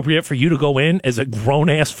perfectly appropriate for you to go in as a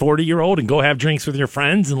grown-ass 40-year-old and go have drinks with your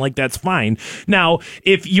friends, and, like, that's fine. Now,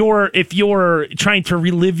 if you're trying to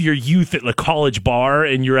relive your youth at a college bar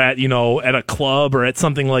and you're at, you know, at a club or at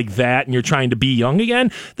something like that and you're trying to be young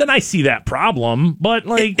again, then I see that problem. But,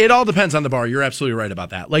 like... It all depends on the bar. You're absolutely right about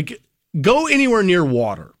that. Like, go anywhere near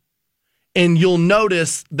water. And you'll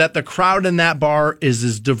notice that the crowd in that bar is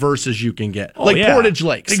as diverse as you can get. Portage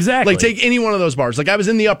Lakes. Exactly. Like, take any one of those bars. Like, I was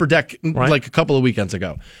in the Upper Deck like a couple of weekends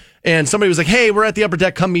ago. And somebody was like, hey, we're at the Upper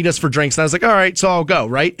Deck. Come meet us for drinks. And I was like, all right, so I'll go,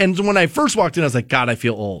 right? And when I first walked in, I was like, God, I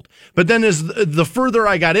feel old. But then as the further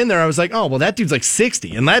I got in there, I was like, oh, well, that dude's like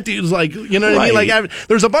 60. And that dude's like, you know what I mean? Like,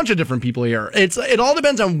 there's a bunch of different people here. It all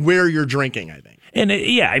depends on where you're drinking, I think. And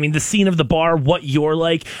I mean, the scene of the bar, what you're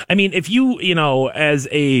like. I mean, if you as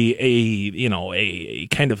a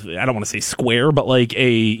kind of, I don't want to say square, but like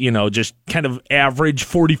just kind of average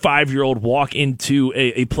 45-year-old walk into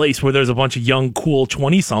a place where there's a bunch of young, cool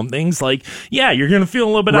 20-somethings, like, yeah, you're going to feel a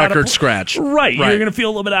little bit record scratch. Right. You're going to feel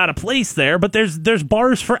a little bit out of place there, but there's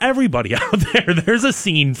bars for everybody out there. There's a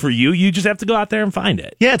scene for you. You just have to go out there and find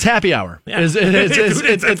it. Yeah, it's happy hour. Yeah.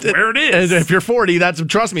 It's where it is. If you're 40,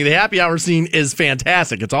 trust me, the happy hour scene is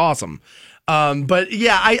fantastic. It's awesome. But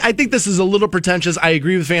yeah, I think this is a little pretentious. I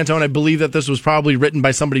agree with Fantone. I believe that this was probably written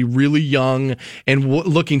by somebody really young and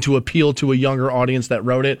looking to appeal to a younger audience that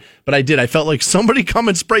wrote it. But I felt like somebody come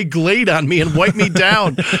and spray Glade on me and wipe me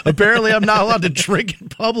down. Apparently, I'm not allowed to drink in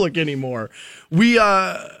public anymore. We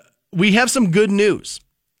have some good news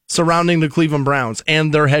surrounding the Cleveland Browns,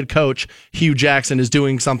 and their head coach, Hugh Jackson, is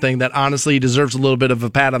doing something that honestly deserves a little bit of a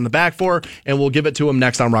pat on the back for, and we'll give it to him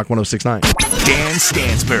next on Rock 106.9. Dan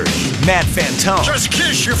Stansbury, Matt Fantone. Just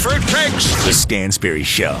kiss your fruitcakes. The Stansbury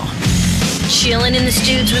Show Chilling in the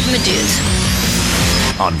studs with my dudes.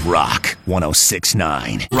 on Rock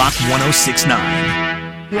 106.9. Rock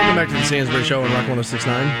 106.9. Welcome back to the Stansbury Show on Rock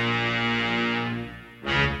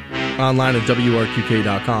 106.9. Online at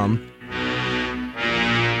WRQK.com.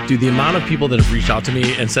 Dude, the amount of people that have reached out to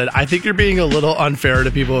me and said, I think you're being a little unfair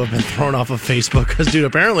to people who have been thrown off of Facebook. Because, dude,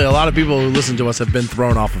 apparently a lot of people who listen to us have been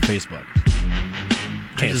thrown off of Facebook.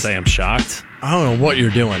 Can't say I'm shocked. I don't know what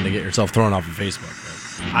you're doing to get yourself thrown off of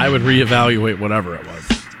Facebook. But I would reevaluate whatever it was.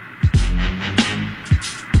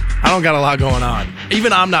 I don't got a lot going on.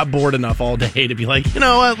 Even I'm not bored enough all day to be like, you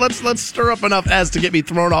know what, let's stir up enough as to get me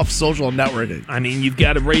thrown off social networking. I mean, you've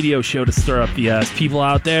got a radio show to stir up the people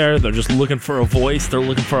out there. They're just looking for a voice. They're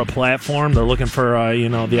looking for a platform. They're looking for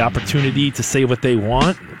the opportunity to say what they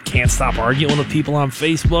want. Can't stop arguing with people on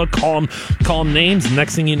Facebook. Call them names.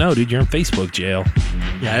 Next thing you know, dude, you're in Facebook jail.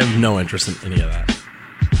 Yeah, I have no interest in any of that.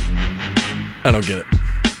 I don't get it.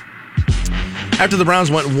 After the Browns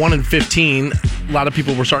went 1-15, a lot of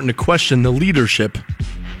people were starting to question the leadership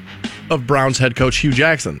of Browns head coach Hugh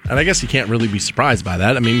Jackson. And I guess you can't really be surprised by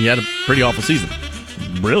that. I mean, he had a pretty awful season.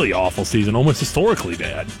 Really awful season, almost historically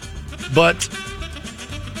bad. But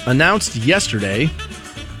announced yesterday,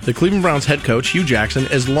 the Cleveland Browns head coach Hugh Jackson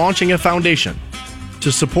is launching a foundation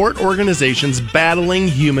to support organizations battling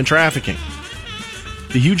human trafficking.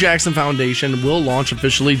 The Hugh Jackson Foundation will launch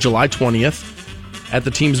officially July 20th at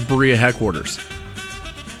the team's Berea headquarters.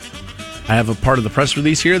 I have a part of the press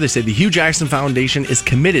release here. They say the Hugh Jackson Foundation is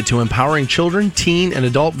committed to empowering children, teen, and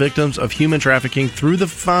adult victims of human trafficking through the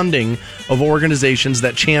funding of organizations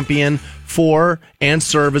that champion for and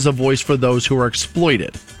serve as a voice for those who are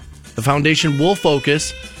exploited. The foundation will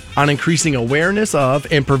focus on increasing awareness of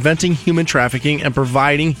and preventing human trafficking and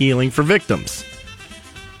providing healing for victims.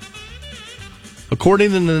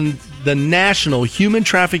 According to the National Human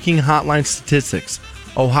Trafficking Hotline statistics,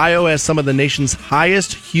 Ohio has some of the nation's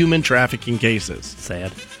highest human trafficking cases.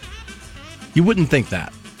 Sad. You wouldn't think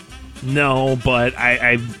that. No, but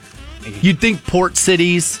You'd think port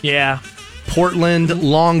cities. Yeah. Portland,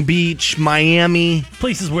 Long Beach, Miami.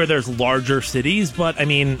 Places where there's larger cities, but I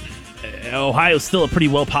mean, Ohio's still a pretty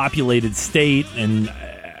well-populated state, and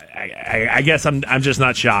I guess I'm just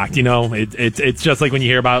not shocked. It's just like when you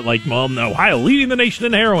hear about Ohio leading the nation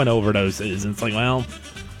in heroin overdoses, and it's like, well,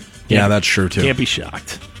 yeah, that's true too. Can't be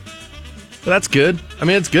shocked. But that's good. I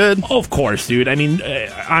mean, it's good. Oh, of course, dude. I mean,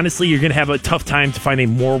 honestly, you're going to have a tough time to find a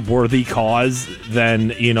more worthy cause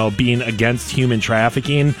than, being against human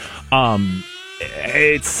trafficking.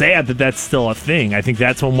 It's sad that that's still a thing. I think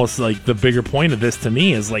that's almost like the bigger point of this to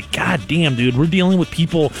me is like, God damn, dude, we're dealing with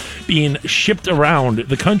people being shipped around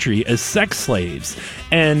the country as sex slaves.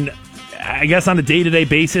 And I guess on a day-to-day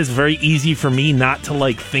basis, very easy for me not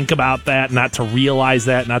to think about that, not to realize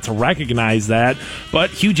that, not to recognize that.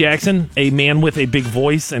 But Hugh Jackson, a man with a big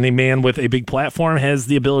voice and a man with a big platform, has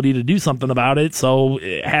the ability to do something about it. So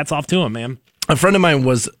hats off to him, man. A friend of mine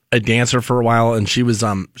was a dancer for a while, and she was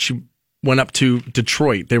she went up to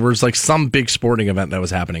Detroit. There was some big sporting event that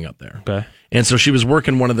was happening up there. Okay. And so she was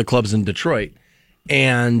working one of the clubs in Detroit,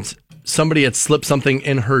 and somebody had slipped something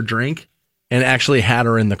in her drink and actually had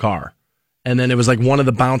her in the car. And then it was one of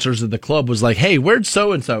the bouncers of the club was like, hey, where'd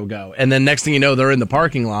so-and-so go? And then next thing you know, they're in the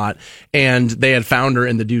parking lot and they had found her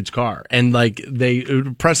in the dude's car. And they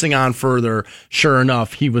pressing on further, sure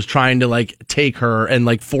enough, he was trying to take her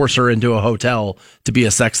and force her into a hotel to be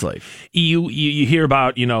a sex slave. You hear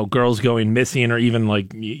about, girls going missing or even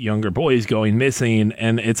younger boys going missing.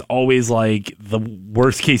 And it's always the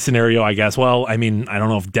worst case scenario, I guess. Well, I mean, I don't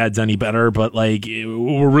know if dead's any better, but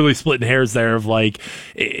we're really splitting hairs there of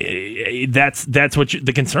that's what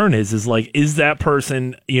the concern is like, is that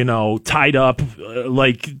person, tied up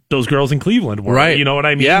like those girls in Cleveland were, right? You know what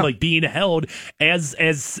I mean? Yeah. Like being held as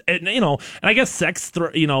and I guess sex,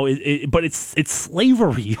 but it's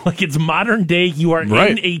slavery. Like it's modern day. You are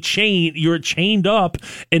right. in a chain. You're chained up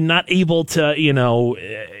and not able to,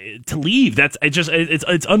 to leave.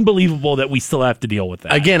 It's unbelievable that we still have to deal with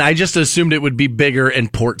that. Again, I just assumed it would be bigger in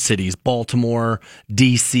port cities, Baltimore,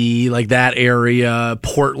 DC, like that area,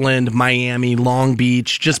 Portland, Miami, Long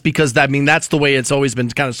Beach, just because that's the way it's always been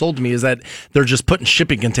kind of sold to me, is that they're just putting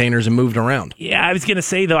shipping containers and moving around. Yeah, I was going to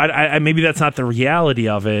say, though, I maybe that's not the reality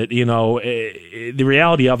of it. The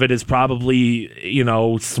reality of it is probably,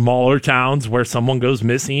 smaller towns where someone goes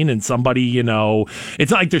missing and somebody,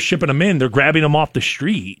 it's not like they're shipping them in. They're grabbing them off the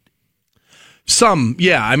street. Some,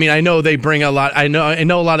 yeah. I mean, I know they bring a lot. I know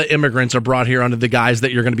a lot of immigrants are brought here under the guise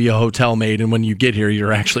that you're going to be a hotel maid, and when you get here,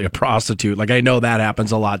 you're actually a prostitute. Like, I know that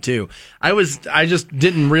happens a lot too. I just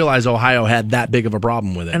didn't realize Ohio had that big of a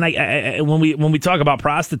problem with it. And I when we talk about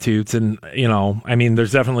prostitutes, and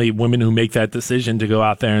there's definitely women who make that decision to go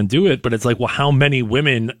out there and do it. But it's like, well, how many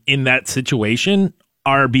women in that situation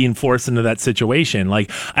are being forced into that situation? Like,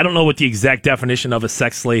 I don't know what the exact definition of a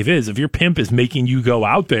sex slave is. If your pimp is making you go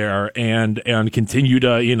out there and continue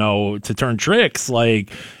to, to turn tricks,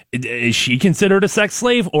 like, is she considered a sex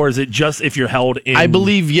slave, or is it just if you're held in? I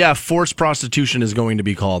believe, forced prostitution is going to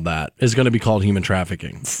be called that. Is going to be called human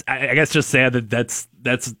trafficking. I guess just sad that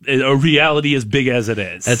that's a reality as big as it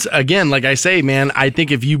is. It's, again, like I say, man, I think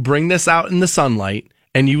if you bring this out in the sunlight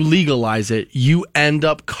and you legalize it, you end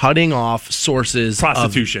up cutting off sources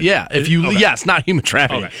prostitution. Yes, not human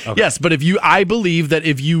trafficking. Okay. Yes, but I believe that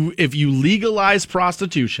if you legalize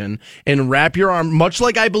prostitution and wrap your arm, much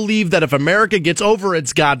like I believe that if America gets over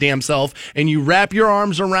its goddamn self and you wrap your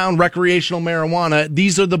arms around recreational marijuana,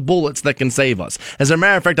 these are the bullets that can save us. As a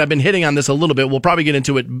matter of fact, I've been hitting on this a little bit. We'll probably get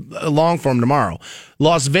into it long form tomorrow.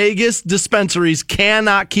 Las Vegas dispensaries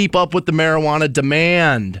cannot keep up with the marijuana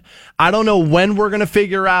demand. I don't know when we're going to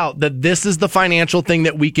figure out that this is the financial thing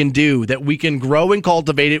that we can do, that we can grow and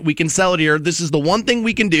cultivate it. We can sell it here. This is the one thing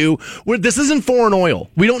we can do. This isn't foreign oil.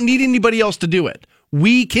 We don't need anybody else to do it.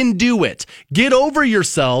 We can do it. Get over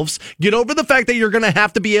yourselves. Get over the fact that you're going to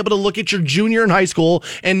have to be able to look at your junior in high school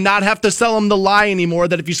and not have to sell them the lie anymore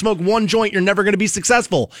that if you smoke one joint, you're never going to be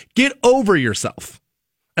successful. Get over yourself.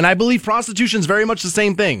 And I believe prostitution is very much the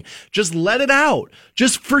same thing. Just let it out.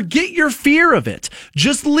 Just forget your fear of it.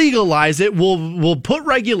 Just legalize it. We'll put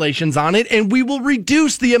regulations on it, and we will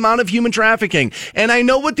reduce the amount of human trafficking. And I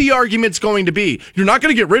know what the argument's going to be. You're not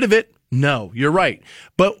going to get rid of it. No, you're right.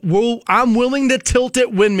 But I'm willing to tilt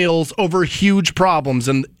at windmills over huge problems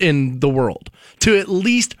in the world to at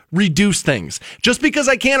least reduce things. Just because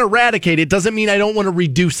I can't eradicate it doesn't mean I don't want to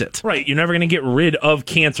reduce it. Right. You're never going to get rid of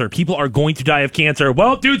cancer. People are going to die of cancer.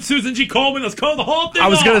 Well, dude, Susan G. Komen, let's call the whole thing I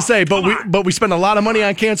was going to say, but we spend a lot of money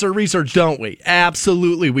on cancer research, don't we?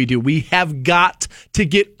 Absolutely we do. We have got to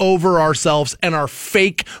get over ourselves and our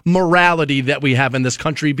fake morality that we have in this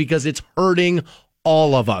country because it's hurting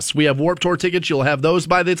all of us. We have Warped Tour tickets. You'll have those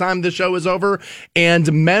by the time the show is over.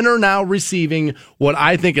 And men are now receiving what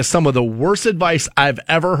I think is some of the worst advice I've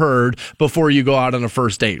ever heard before you go out on a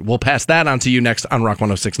first date. We'll pass that on to you next on Rock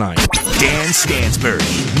 106.9. Dan Stansbury,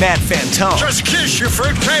 Matt Fantone. Just kiss your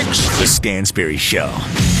fruitcakes. The Stansbury Show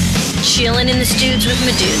Chilling in the studs with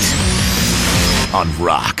my dudes. on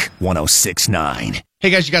Rock 106.9. Hey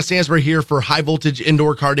guys, you got Stansbury here for high voltage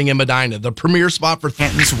indoor karting in Medina, the premier spot for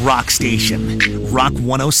Canton's Rock Station, Rock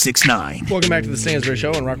 106.9. Welcome back to the Stansbury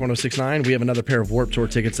Show on Rock 106.9. We have another pair of Warped Tour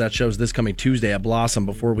tickets. That shows this coming Tuesday at Blossom.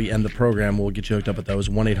 Before we end the program, we'll get you hooked up with those.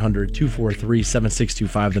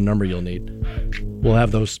 1-800-243-7625, the number you'll need. We'll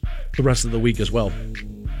have those the rest of the week as well.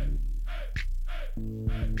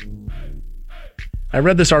 I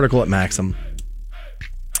read this article at Maxim,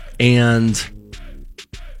 and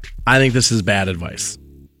I think this is bad advice.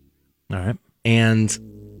 All right. And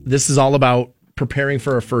this is all about preparing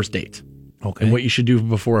for a first date. Okay. And what you should do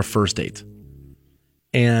before a first date.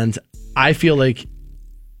 And I feel like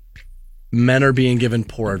men are being given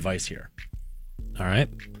poor advice here. All right.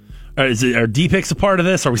 Are D-Pics a part of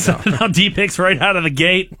this? Are we sending out D-Pics right out of the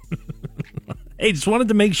gate? Hey, just wanted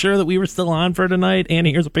to make sure that we were still on for tonight.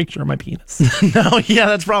 Annie, here's a picture of my penis. No, yeah,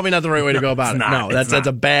 that's probably not the right way to go about it. Not. No, that's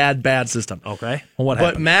a bad system. Okay. Well, what But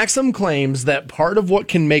happened? Maxim claims that part of what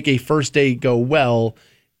can make a first date go well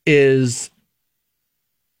is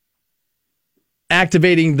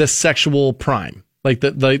activating the sexual prime, like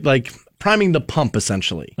like priming the pump,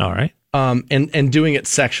 essentially. All right. And doing it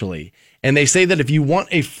sexually. And they say that if you want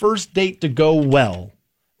a first date to go well,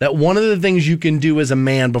 that one of the things you can do as a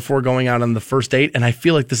man before going out on the first date, and I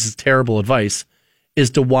feel like this is terrible advice, is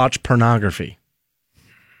to watch pornography.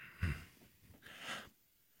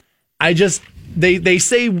 They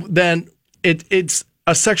say then it's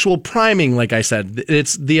a sexual priming, like I said.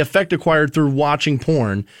 It's the effect acquired through watching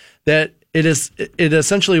porn that it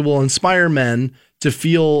essentially will inspire men to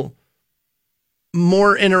feel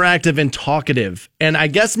more interactive and talkative. And I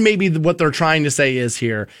guess maybe what they're trying to say is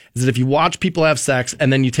here is that if you watch people have sex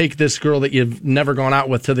and then you take this girl that you've never gone out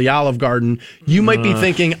with to the Olive Garden, you might be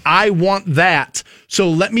thinking, I want that. So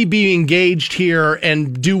let me be engaged here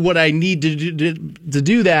and do what I need to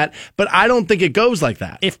do that. But I don't think it goes like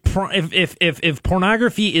that. If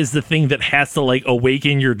pornography is the thing that has to like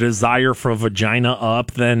awaken your desire for a vagina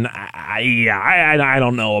up, then I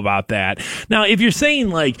don't know about that. Now, if you're saying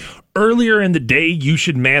like earlier in the day you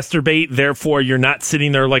should masturbate, therefore you're not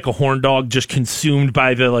sitting there like a horn dog just consumed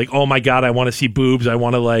by the like, oh my god, I want to see boobs, I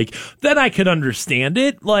want to like, then I could understand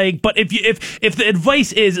it. Like, but if the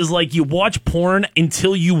advice is like you watch porn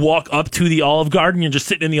until you walk up to the Olive Garden, you're just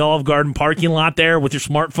sitting in the Olive Garden parking lot there with your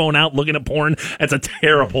smartphone out looking at porn, that's a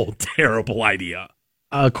terrible, terrible idea.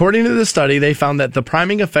 According to the study, they found that the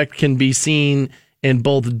priming effect can be seen in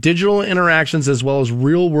both digital interactions as well as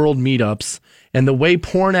real world meetups. And the way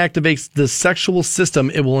porn activates the sexual system,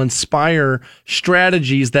 it will inspire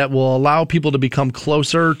strategies that will allow people to become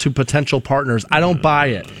closer to potential partners. I don't buy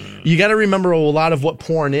it. You got to remember a lot of what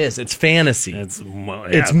porn is. It's fantasy.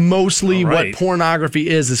 It's mostly what pornography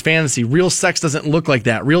is fantasy. Real sex doesn't look like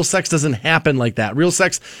that. Real sex doesn't happen like that. Real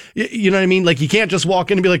sex, you know what I mean? Like, you can't just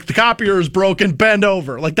walk in and be like, the copier is broken, bend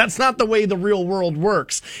over. Like, that's not the way the real world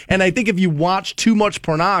works. And I think if you watch too much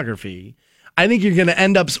pornography, I think you're going to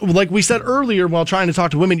end up, like we said earlier while trying to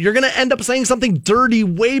talk to women, you're going to end up saying something dirty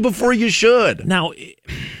way before you should. Now,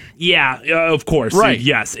 yeah, of course. Right.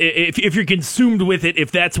 Yes. If you're consumed with it,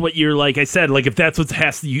 if that's what you're, like I said, like if that's what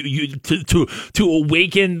has to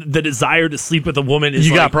awaken the desire to sleep with a woman, is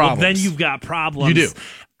you like, got problems. Well, then you've got problems. You do.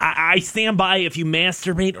 I stand by if you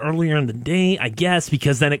masturbate earlier in the day, I guess,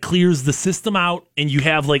 because then it clears the system out and you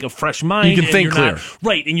have like a fresh mind. You can think clear.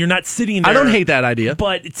 Right, and you're not sitting there. I don't hate that idea.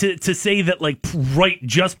 But to say that like right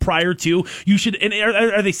just prior to, you should, and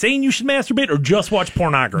are they saying you should masturbate or just watch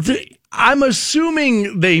pornography? I'm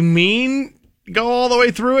assuming they mean go all the way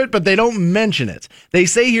through it, but they don't mention it. They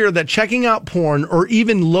say here that checking out porn or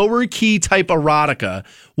even lower key type erotica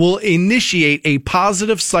will initiate a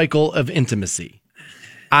positive cycle of intimacy.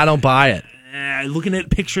 I don't buy it. Looking at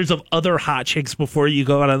pictures of other hot chicks before you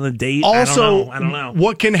go out on the date. Also, I don't know.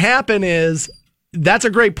 What can happen is, that's a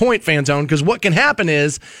great point, Fantone, because what can happen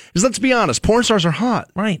is let's be honest, porn stars are hot.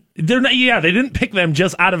 Right. They're not. Yeah, they didn't pick them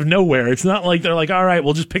just out of nowhere. It's not like they're like, all right,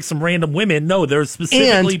 we'll just pick some random women. No, they're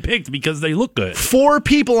specifically picked because they look good. 4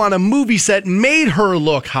 people on a movie set made her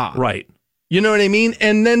look hot. Right. You know what I mean?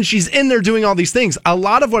 And then she's in there doing all these things. A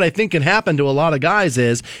lot of what I think can happen to a lot of guys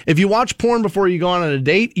is if you watch porn before you go on a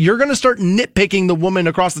date, you're going to start nitpicking the woman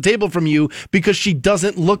across the table from you because she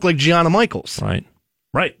doesn't look like Gianna Michaels. Right.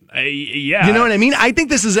 Right. Yeah. You know what I mean? I think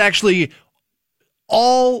this is actually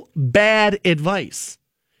all bad advice.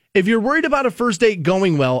 If you're worried about a first date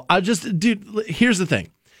going well, dude, here's the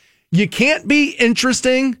thing. You can't be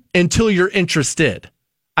interesting until you're interested.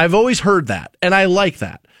 I've always heard that, and I like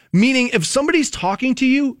that. Meaning, if somebody's talking to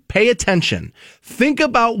you, pay attention. Think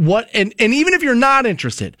about what, and even if you're not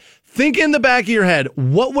interested, think in the back of your head,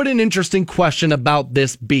 what would an interesting question about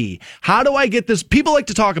this be? How do I get this? People like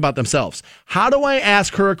to talk about themselves. How do I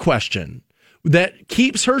ask her a question that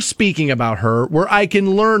keeps her speaking about her where I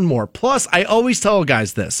can learn more? Plus, I always tell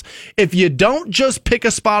guys this. If you don't just pick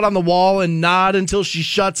a spot on the wall and nod until she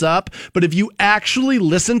shuts up, but if you actually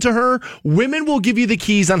listen to her, women will give you the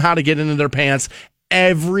keys on how to get into their pants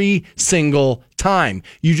every single time.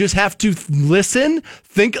 You just have to listen,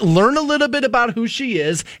 think, learn a little bit about who she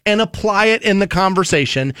is, and apply it in the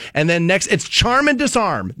conversation. And then next, it's charm and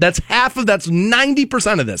disarm. That's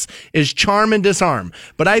 90% of this is charm and disarm.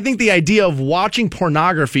 But I think the idea of watching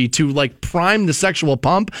pornography to like prime the sexual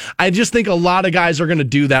pump, I just think a lot of guys are going to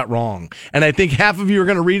do that wrong. And I think half of you are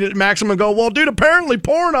going to read it, Maxim, and go, well, dude, apparently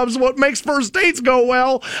porn is what makes first dates go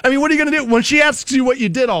well. I mean, what are you going to do when she asks you what you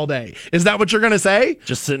did all day? Is that what you're going to say?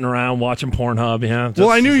 Just sitting around watching Pornhub. Yeah. Well,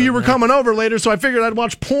 I knew you were coming over later, so I figured I'd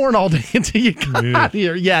watch porn all day until you got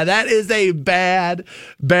here. Yeah, that is a bad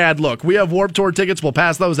look. We have Warped Tour tickets. We'll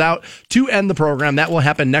pass those out to end the program. That will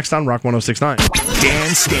happen next on Rock 106.9.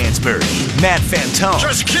 Dan Stansbury, Matt Fantone.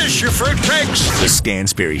 Just kiss your fruitcakes. The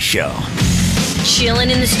Stansbury Show. Chilling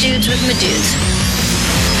in the studs with my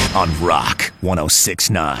dudes. On Rock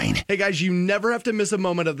 106.9. Hey, guys, you never have to miss a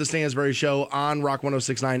moment of the Stansbury Show on Rock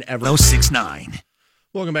 106.9 ever. 106.9.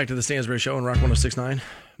 Welcome back to the Stansbury Show on Rock 106.9.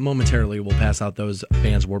 Momentarily, we'll pass out those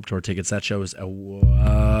Vans Warped Tour tickets. That show is,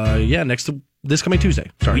 this coming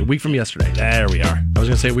Tuesday. Sorry, a week from yesterday. There we are. I was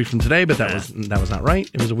going to say a week from today, but that was not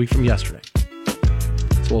right. It was a week from yesterday.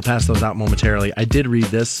 So we'll pass those out momentarily. I did read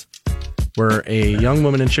this, where a young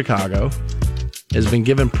woman in Chicago has been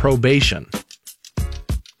given probation,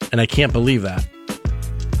 and I can't believe that,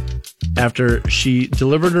 after she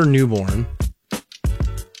delivered her newborn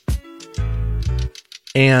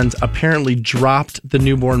and apparently dropped the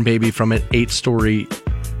newborn baby from an 8-story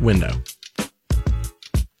window.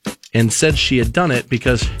 And said she had done it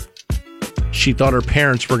because she thought her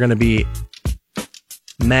parents were going to be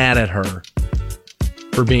mad at her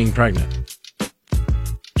for being pregnant.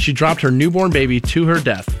 She dropped her newborn baby to her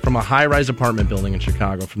death from a high-rise apartment building in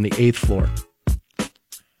Chicago from the 8th floor.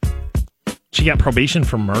 She got probation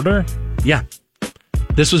for murder? Yeah.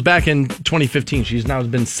 This was back in 2015. She's now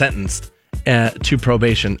been sentenced to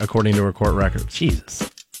probation, according to her court records. Jesus.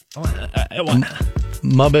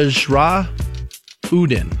 Mubashra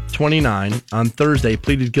Udin, 29, on Thursday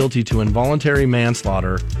pleaded guilty to involuntary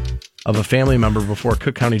manslaughter of a family member before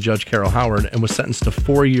Cook County Judge Carol Howard and was sentenced to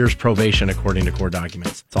 4 years probation, according to court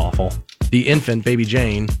documents. It's awful. The infant, baby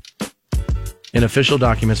Jane, in official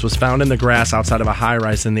documents, was found in the grass outside of a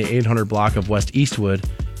high-rise in the 800 block of West Eastwood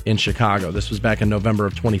in Chicago. This was back in November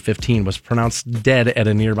of 2015, was pronounced dead at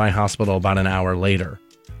a nearby hospital about an hour later.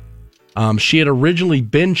 She had originally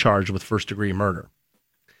been charged with first-degree murder.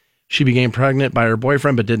 She became pregnant by her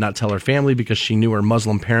boyfriend but did not tell her family because she knew her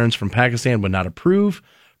Muslim parents from Pakistan would not approve.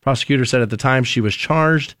 Prosecutor said at the time she was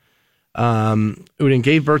charged, Udin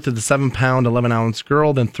gave birth to the 7-pound, 11-ounce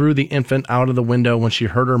girl, then threw the infant out of the window when she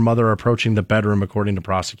heard her mother approaching the bedroom, according to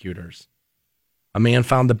prosecutors. A man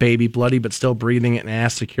found the baby bloody but still breathing and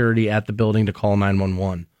asked security at the building to call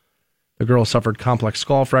 911. The girl suffered complex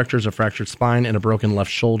skull fractures, a fractured spine, and a broken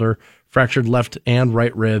left shoulder, fractured left and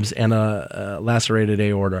right ribs, and a lacerated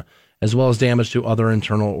aorta, as well as damage to other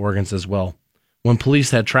internal organs as well. When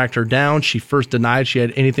police had tracked her down, she first denied she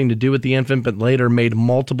had anything to do with the infant, but later made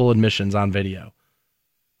multiple admissions on video.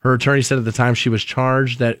 Her attorney said at the time she was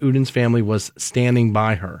charged that Udin's family was standing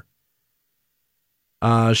by her.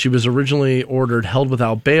 She was originally ordered held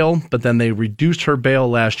without bail, but then they reduced her bail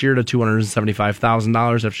last year to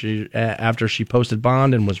 $275,000 after she posted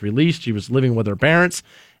bond and was released. She was living with her parents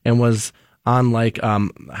and was on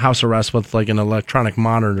house arrest with an electronic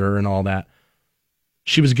monitor and all that.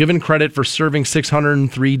 She was given credit for serving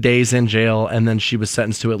 603 days in jail, and then she was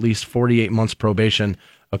sentenced to at least 48 months probation,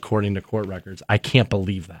 according to court records. I can't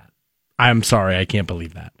believe that. I'm sorry, I can't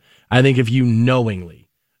believe that. I think if you knowingly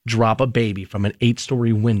drop a baby from an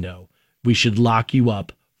 8-story window, we should lock you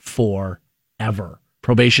up forever.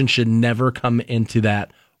 Probation should never come into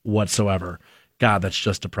that whatsoever. God, that's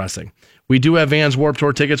just depressing. We do have Vans Warped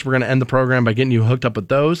Tour tickets. We're going to end the program by getting you hooked up with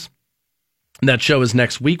those. That show is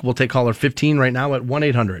next week. We'll take caller 15 right now at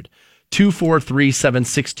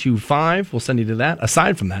 1-800-243-7625. We'll send you to that.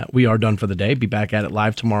 Aside from that, we are done for the day. Be back at it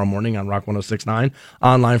live tomorrow morning on Rock 106.9,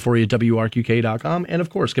 online for you at WRQK.com, and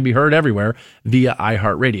of course can be heard everywhere via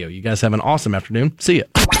iHeartRadio. You guys have an awesome afternoon. See ya.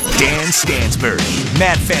 Dan Stansbury,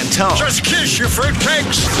 Matt Fantone. Just kiss your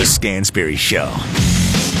fruitcakes. The Stansbury Show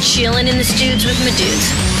Chilling in the studs with my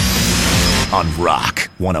dudes. on Rock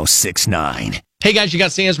 106.9. Hey guys, you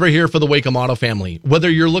got Stansbury here for the Wacom Auto family. Whether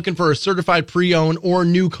you're looking for a certified pre-owned or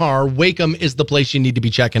new car, Wacom is the place you need to be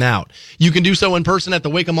checking out. You can do so in person at the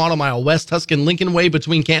Wacom Auto Mile, West Tuscan Lincoln Way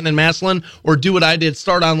between Canton and Massillon, or do what I did,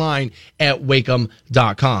 start online at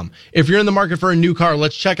Wacom.com. If you're in the market for a new car,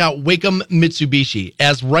 let's check out Wacom Mitsubishi.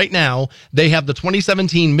 As right now, they have the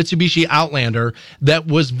 2017 Mitsubishi Outlander that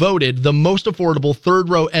was voted the most affordable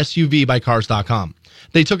third-row SUV by Cars.com.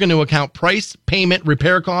 They took into account price, payment,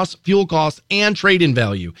 repair costs, fuel costs, and trade-in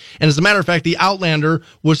value. And as a matter of fact, the Outlander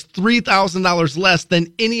was $3,000 less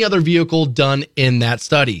than any other vehicle done in that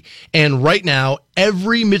study. And right now,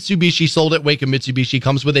 every Mitsubishi sold at Wacom Mitsubishi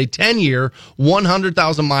comes with a 10-year,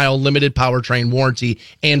 100,000-mile limited powertrain warranty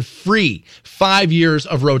and free 5 years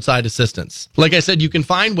of roadside assistance. Like I said, you can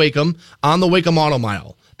find Wacom on the Wacom Auto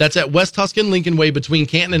Mile. That's at West Tuscan Lincoln Way between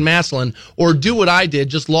Canton and Massillon, or do what I did.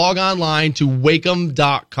 Just log online to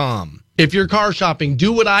Wacom.com. If you're car shopping,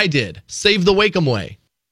 do what I did. Save the Wacom way.